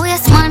 Still no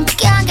waste, man,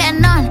 can't get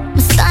none.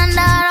 Me stand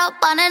up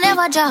and I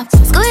never drop.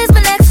 Squeeze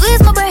my neck,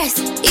 squeeze my breast.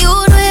 You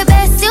do your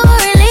best, you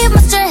relieve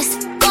my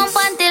stress. Come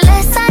panty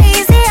less,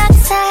 easy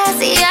access,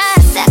 yeah.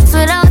 Sex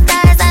without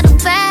ties, I do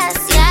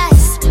best,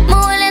 yes.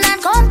 Moving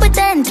and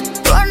competent,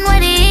 run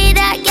with it,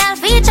 that girl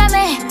feature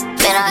me.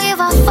 Me don't give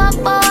a fuck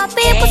about what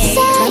people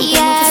say,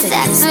 yeah.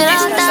 Sex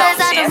without ties,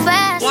 I do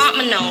best. Want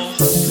me know?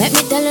 Let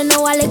me tell you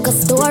now a little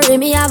story.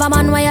 Me have a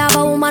man, why have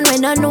a woman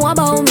when don't know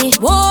about me.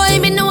 Boy,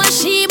 me know a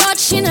she, but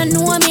she don't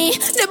know me.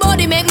 The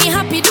body make me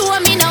happy, do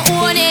me no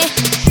own it.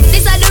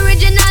 This is the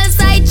original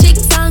side chick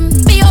song.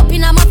 Be up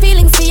in my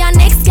feelings for your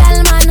next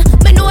gal, man.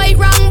 Me know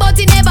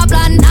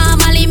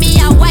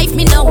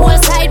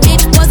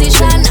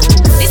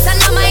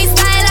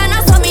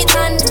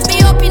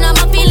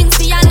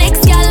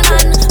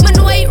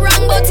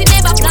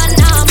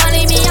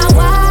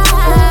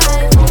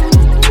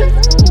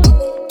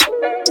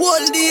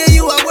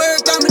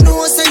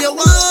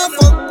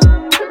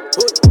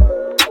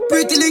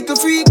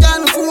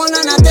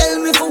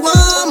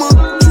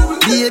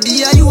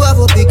ready, and you have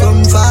up a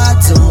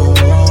comfort zone.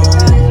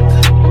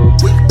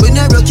 When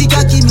I rock it,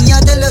 cocky me, I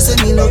tell her say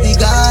me love you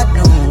God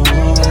no.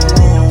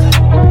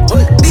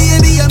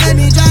 Baby, you make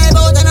me drive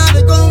out and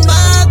I come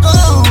back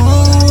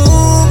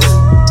home.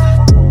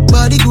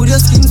 Body good, your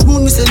skin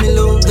smooth, me say me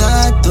love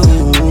that too.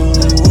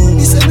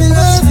 Me say me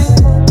love it.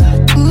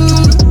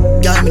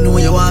 Girl, me know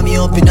you want me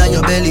up in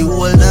your belly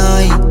all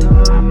night.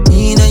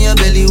 In your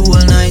belly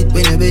all night.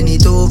 When you bend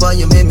it over,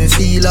 you make me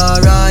feel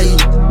alright.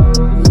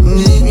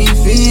 Make me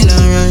feel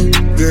alright.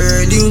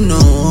 Girl, you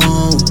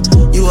know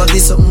you have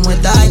this something way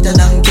tighter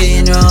than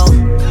cane now.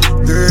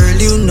 Girl,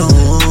 you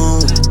know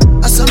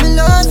I saw me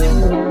love you.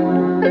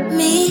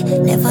 Me,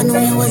 never knew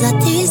you was a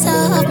teaser.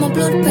 Have my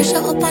blood pressure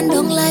up and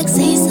down like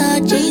Caesar.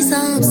 Jesus,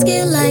 I'm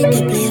skilled like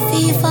they play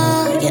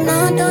FIFA. You know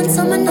I done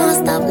some and not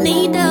stop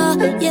neither.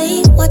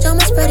 Yeah, watch how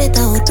me spread it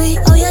out.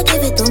 Oh, you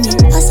give it to me.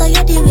 I saw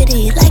you deal with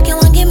it like you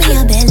want give me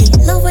a belly.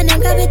 Love when I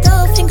grab it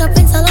up,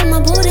 fingerprints all on my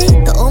booty.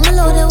 The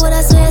overloaded what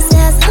I swear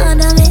says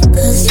under me.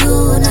 Cause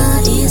you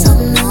not ease up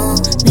now.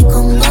 Me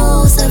come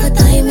go 7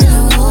 times in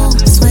a row.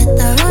 Sweat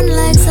I run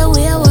like so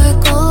we a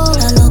work out.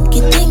 I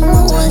lucky thing my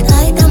whole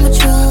tight and my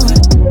throat.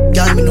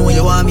 Girl, me know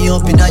you want me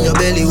up in your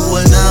belly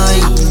all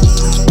night.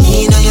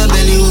 In your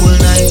belly all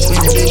night.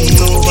 When you bend it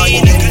over,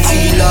 you make me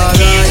feel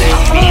alright.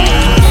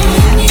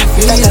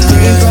 Feel alright.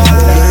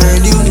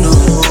 Girl, you know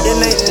you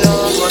make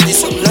love on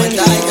this one like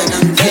tighter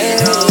than care.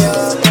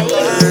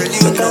 Girl,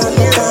 you know.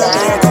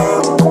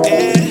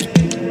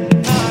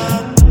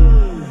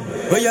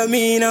 What you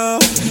mean now?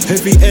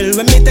 Every L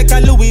when me take a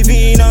Louis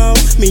V now.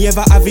 Me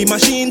ever have a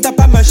machine, top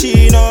a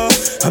machine now.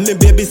 And me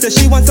baby say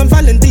she want some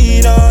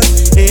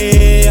Valentinos.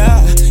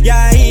 Yeah,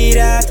 yeah, I hear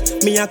that.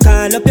 Me a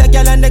call up your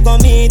girl and they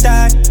gon' meet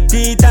her.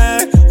 Beat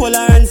her, hold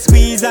her and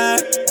squeeze her.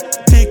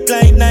 Thick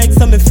like Nike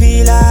so me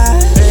feel her.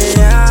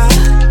 Yeah,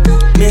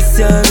 miss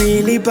you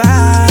really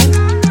bad.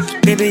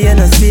 Baby you're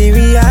not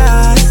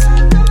serious.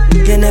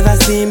 You never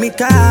see me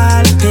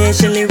call.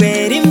 Patiently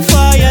waiting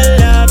for your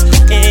love.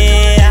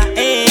 Yeah,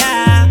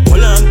 yeah.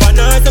 Hold on for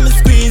her so me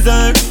squeeze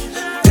her.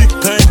 Thick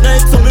like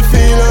Nike so me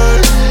feel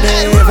her.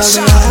 Never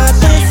really hard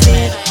to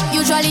see.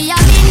 Usually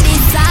I'm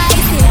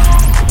indecisive,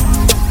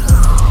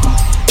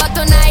 but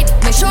tonight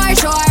me sure.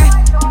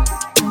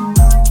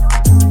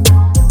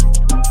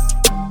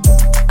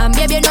 And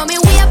baby you know me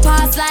way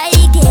past like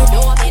it.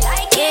 Know me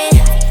like it.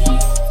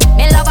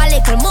 Me love a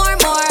little more.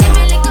 Give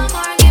me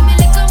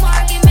little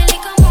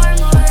more.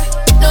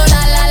 No la.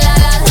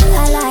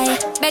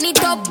 Bend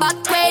it up back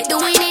way,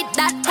 doing it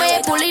that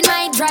way. Pulling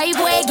my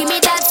driveway, give me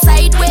that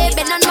side way.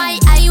 Bend on my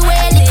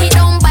highway, lick it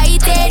don't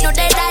bite it. Know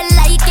that I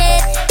like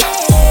it.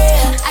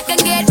 I can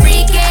get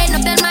freaky,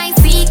 nothing my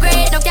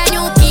secret. No can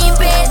you keep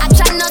it?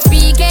 Action not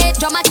speak it.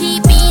 Drama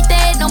keep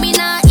beating. No me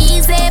not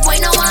easy, boy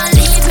no one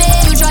leave me.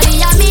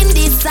 Usually I'm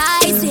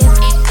indecisive,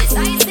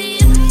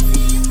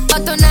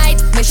 but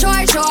tonight me sure.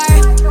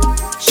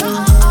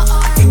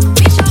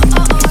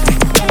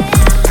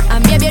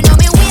 And baby you know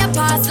me way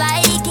past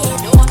like it.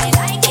 Know me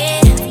like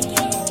it.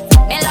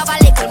 Me love a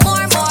little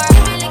more.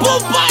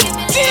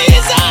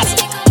 Jesus.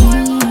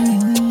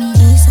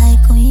 Eastside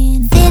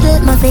queen. Fiddle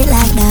my feet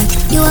like that.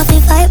 You have to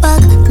fight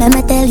back. Let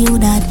me tell you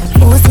that.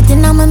 Oh,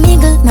 sitting on my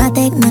mingle, not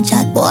take no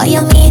chat. Boy,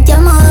 you meet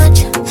your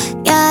much.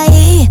 Yeah,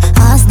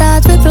 I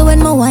start ripple when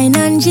my wine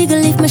and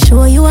jiggle. If me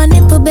show you a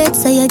nipple bed,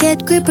 so you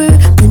get gripper.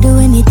 Me do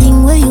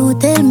anything where you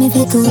tell me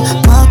fit to.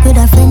 Walk with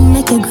a friend,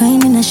 make you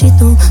grind in a shit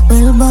too.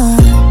 Well, boy.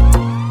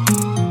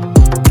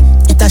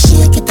 It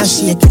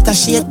a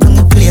shake on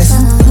the place.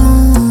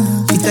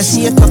 It a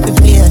shake up the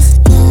place.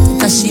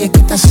 It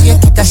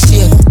a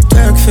shake.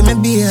 Work for me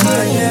beer.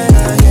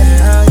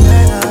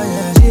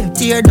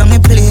 Tear down the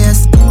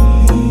place.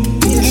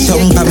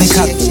 Tongue by me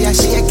cock.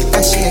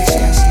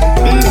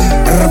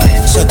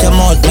 Shut your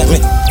mouth, make me.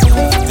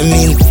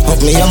 Put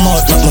me your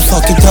mouth, make me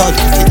fuck it out.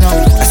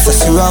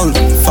 Assess you roll,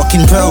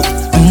 fucking pro.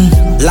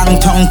 Long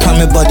tongue on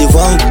me body,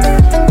 wow.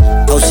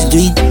 How she do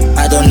it,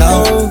 I don't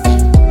know.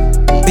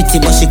 Pretty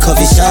but she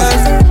cover short.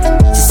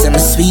 She say me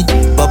sweet,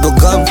 bubble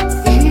gum.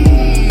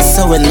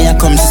 So when me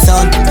comes the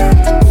sun.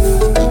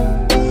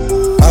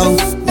 Oh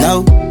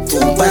no, too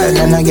bad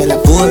and I get a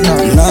board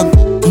no.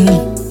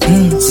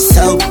 She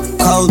so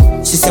cold.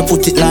 She say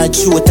put it like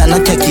throat and I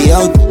take it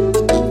out.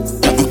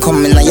 Nothing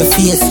coming on your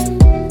face.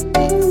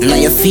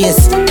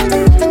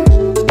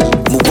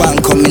 Move on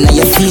coming on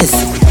your face.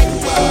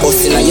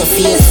 Busting on your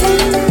face.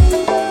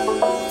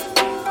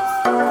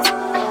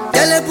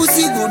 Girl, your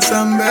pussy good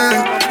from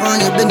birth. When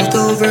you bend it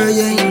over,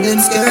 you in them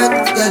skirt.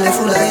 Girl, you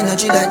full of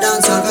energy like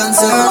dance and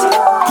concert.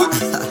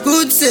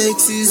 Good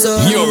sex is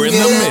all you're in the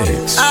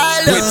mix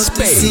I love with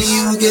Space, to see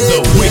you get the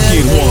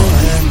wicked one.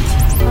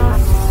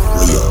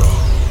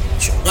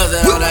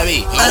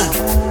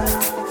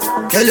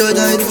 Girl, your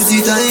tight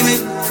pussy tiny.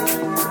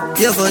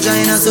 Your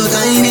vagina so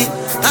tiny.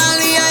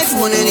 Only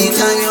iPhone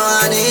anytime you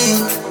want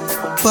it.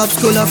 Pops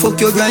color fuck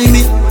your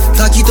grimy.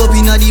 Cock it up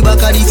inna the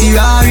back of the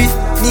Ferrari.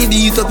 Me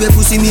beat up your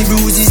pussy, me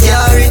bruise is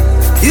scary.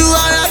 You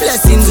are a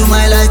blessing to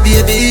my life,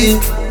 baby.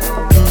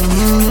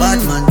 Bad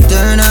man,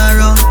 turn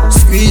her up,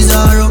 squeeze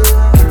her up.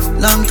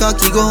 Long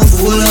cocky gon'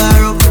 pull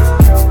her up.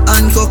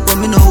 Handcuff but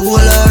me no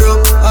hold her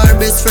up. Her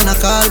best friend a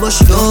call but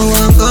she don't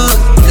want call.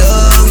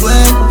 Love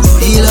when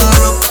feel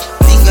her up.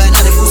 Finger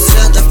inna the pussy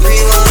that a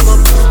pre-warm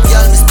up.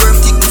 Y'all me sperm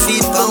kick the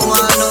feet pan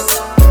one up.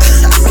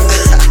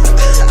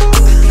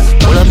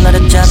 Pull up not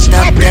a job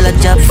top, tell a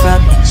job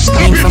frog.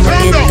 Clean from a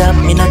get top,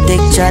 me not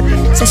take chat.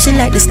 Say she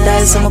like the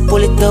style, so I'ma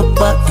pull it up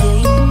back.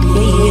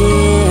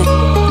 Yeah.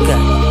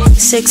 God.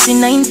 Sexy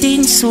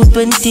 19, so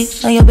 20,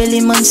 and your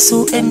belly man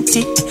so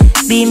empty.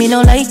 Be me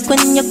no like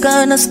when you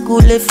gone to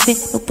school if me.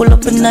 You pull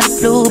up in that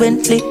blue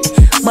Bentley.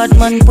 Bad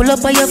man pull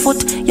up on your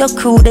foot, your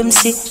crew them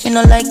see. Me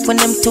no like when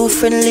them too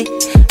friendly.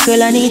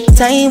 Girl, I need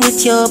time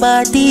with your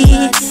body.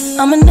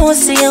 I'ma know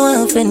say you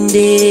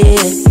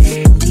offended.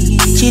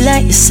 She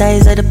like the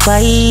size of the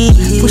pie.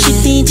 Push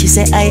it in, she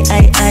say I.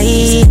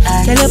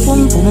 Tell her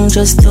boom boom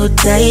just too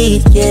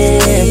tight,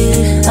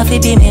 yeah. I feel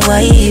be my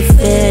wife,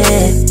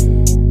 yeah.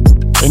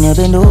 When you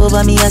bend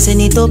over me, I send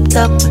it up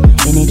top.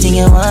 Anything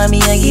you want me,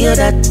 I give you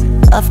that.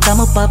 After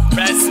my pop,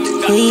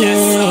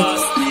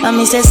 yeah. And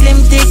me say slim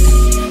thick.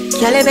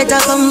 Girl, you better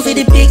come for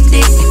the big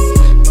dick.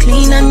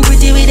 Clean and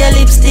pretty with your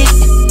lipstick.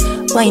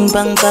 Wine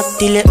bang back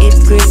till your hip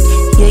grip.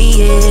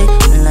 Yeah.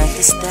 Like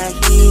the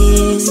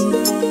stars.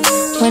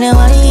 When I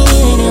whine,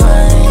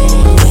 yeah.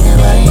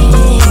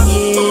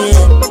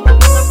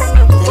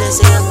 Till I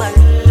say a man.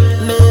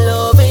 Me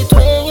love it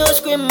when you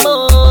scream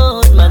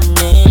out my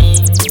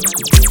name.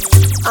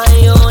 I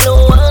only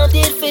want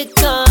it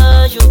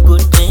because you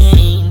good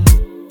thing.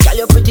 Girl,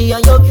 you're pretty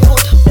and you're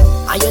cute,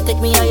 and you take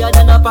me higher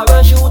than a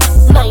parachute.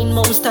 9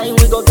 months time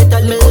we go get a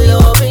little. Me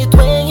love it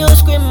when you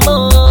scream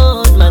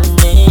out my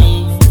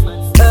name.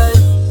 Hey,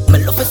 me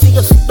love to see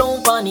you sit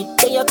down on it.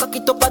 Then you cock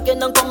it up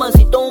again and come and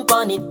sit down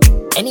on it.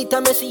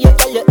 Anytime I see you,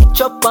 girl, you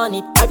itch up on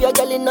it. Have your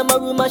girl in my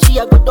room and she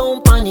a go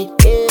down on it.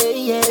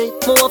 Yeah.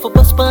 Me want for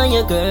bust on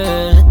your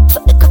girl.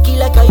 Suck the cocky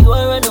like how you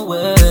are in the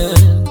world.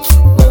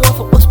 Me want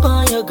for bust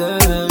on your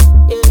girl.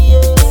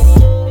 Yeah.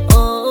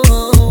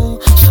 Oh,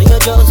 so you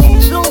just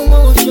slow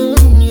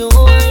motion, you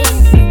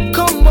wine.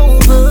 Come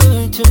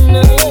over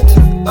tonight.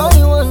 I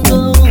want to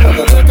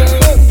go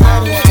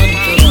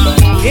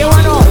Here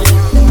one up.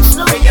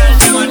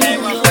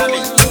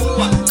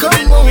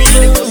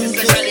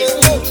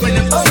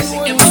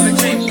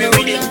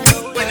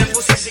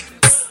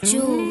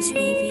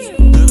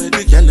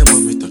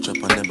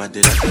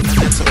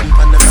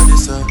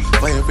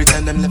 Why every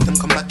time them left them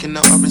come back in a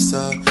hurry,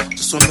 sir?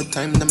 Just one more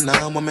time them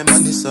now want me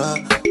money, sir.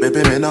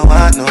 Baby, me no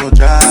want no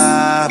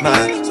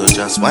drama, so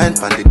just wine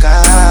for the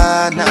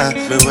corner.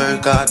 Me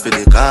work hard for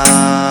the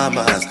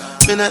commas.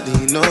 Me not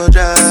need no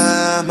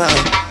drama.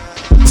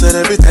 So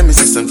every time me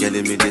see some girl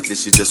immediately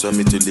she just want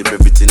me to leave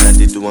everything that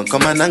they do and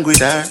come and hang with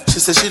her.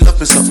 She says she love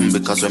me something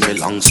because when me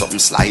long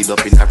something slide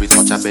up in her, it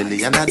touch her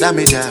belly and I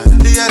damage her.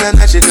 The other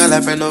night she call her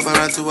friend over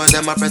and two of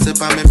them I press it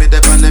on me mid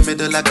up on the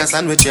middle like a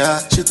sandwich, yeah.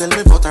 She tell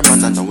me about her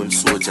man and now I'm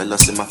so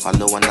jealous. Him I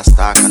follow and I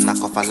stalk and I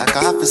cuff her like a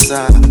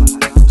officer.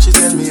 She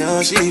tell me how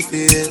she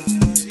feel,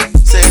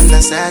 saying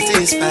that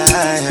satisfy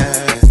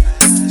her.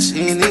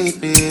 She need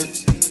me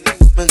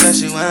because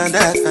she want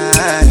that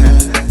fire.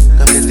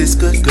 Come get this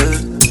good.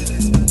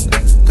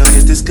 Come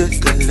get this good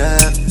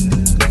love.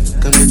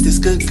 Come get this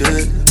good.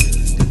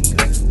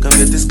 Come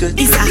get this good.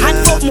 It's a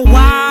hand up my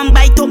warm,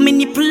 bite up my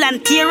nipple and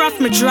tear off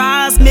my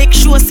drawers. Make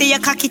sure say your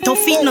cocky tough,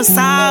 it no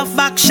soft.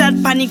 Back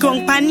shot, panny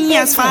ground, panny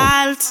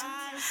asphalt.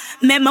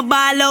 Make my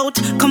ball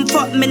out,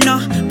 comfort me no,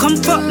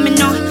 comfort me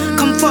no,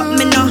 comfort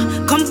me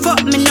no,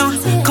 comfort me no,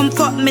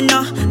 comfort me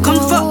no,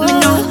 comfort me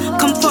no,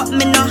 comfort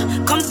me no,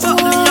 comfort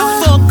me no.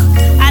 Fuck,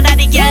 other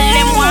the girl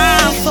them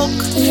want fuck.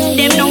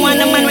 Them no want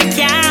a man we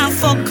can't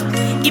fuck.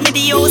 Give me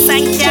the house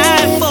and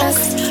can't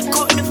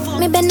fuck.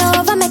 Me bend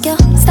over, make you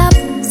stop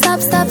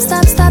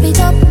it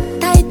up.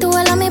 Tight to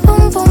all of me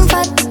boom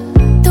fat.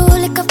 Too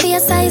liquor for your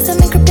size, so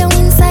me grip you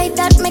inside.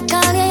 That me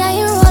call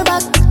you roll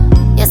back.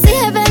 You see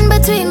heaven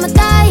between my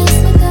thighs.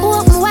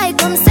 Walk me wide,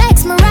 come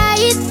sex me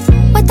right.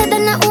 Wetter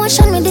than the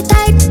ocean with the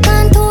tide.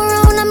 Can't turn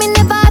around, I me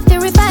never have to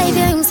revive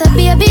you. Him say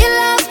baby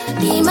love,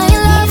 be my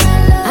love.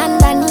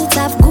 And I need to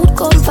have good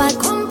comfort.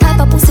 Type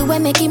of pussy where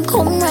make him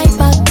come right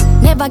back.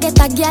 Never get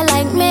a girl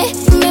like me.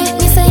 Me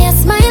say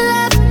yes my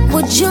love.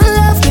 Would you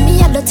love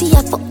me? A dirty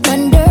a fuck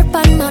and dirt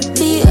and not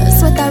beer.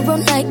 Sweater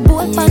run like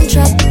boat pan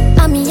trap.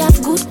 And me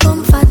have good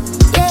comfort.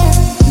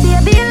 Yeah,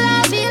 baby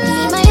love, be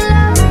my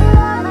love.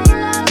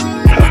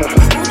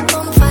 Good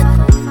comfort.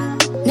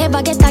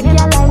 Never get a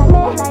girl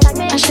like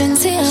me. I shouldn't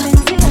say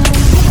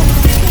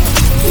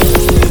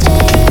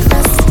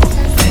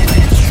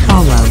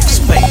Follow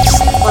Space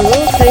on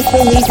all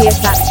social media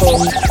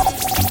platforms.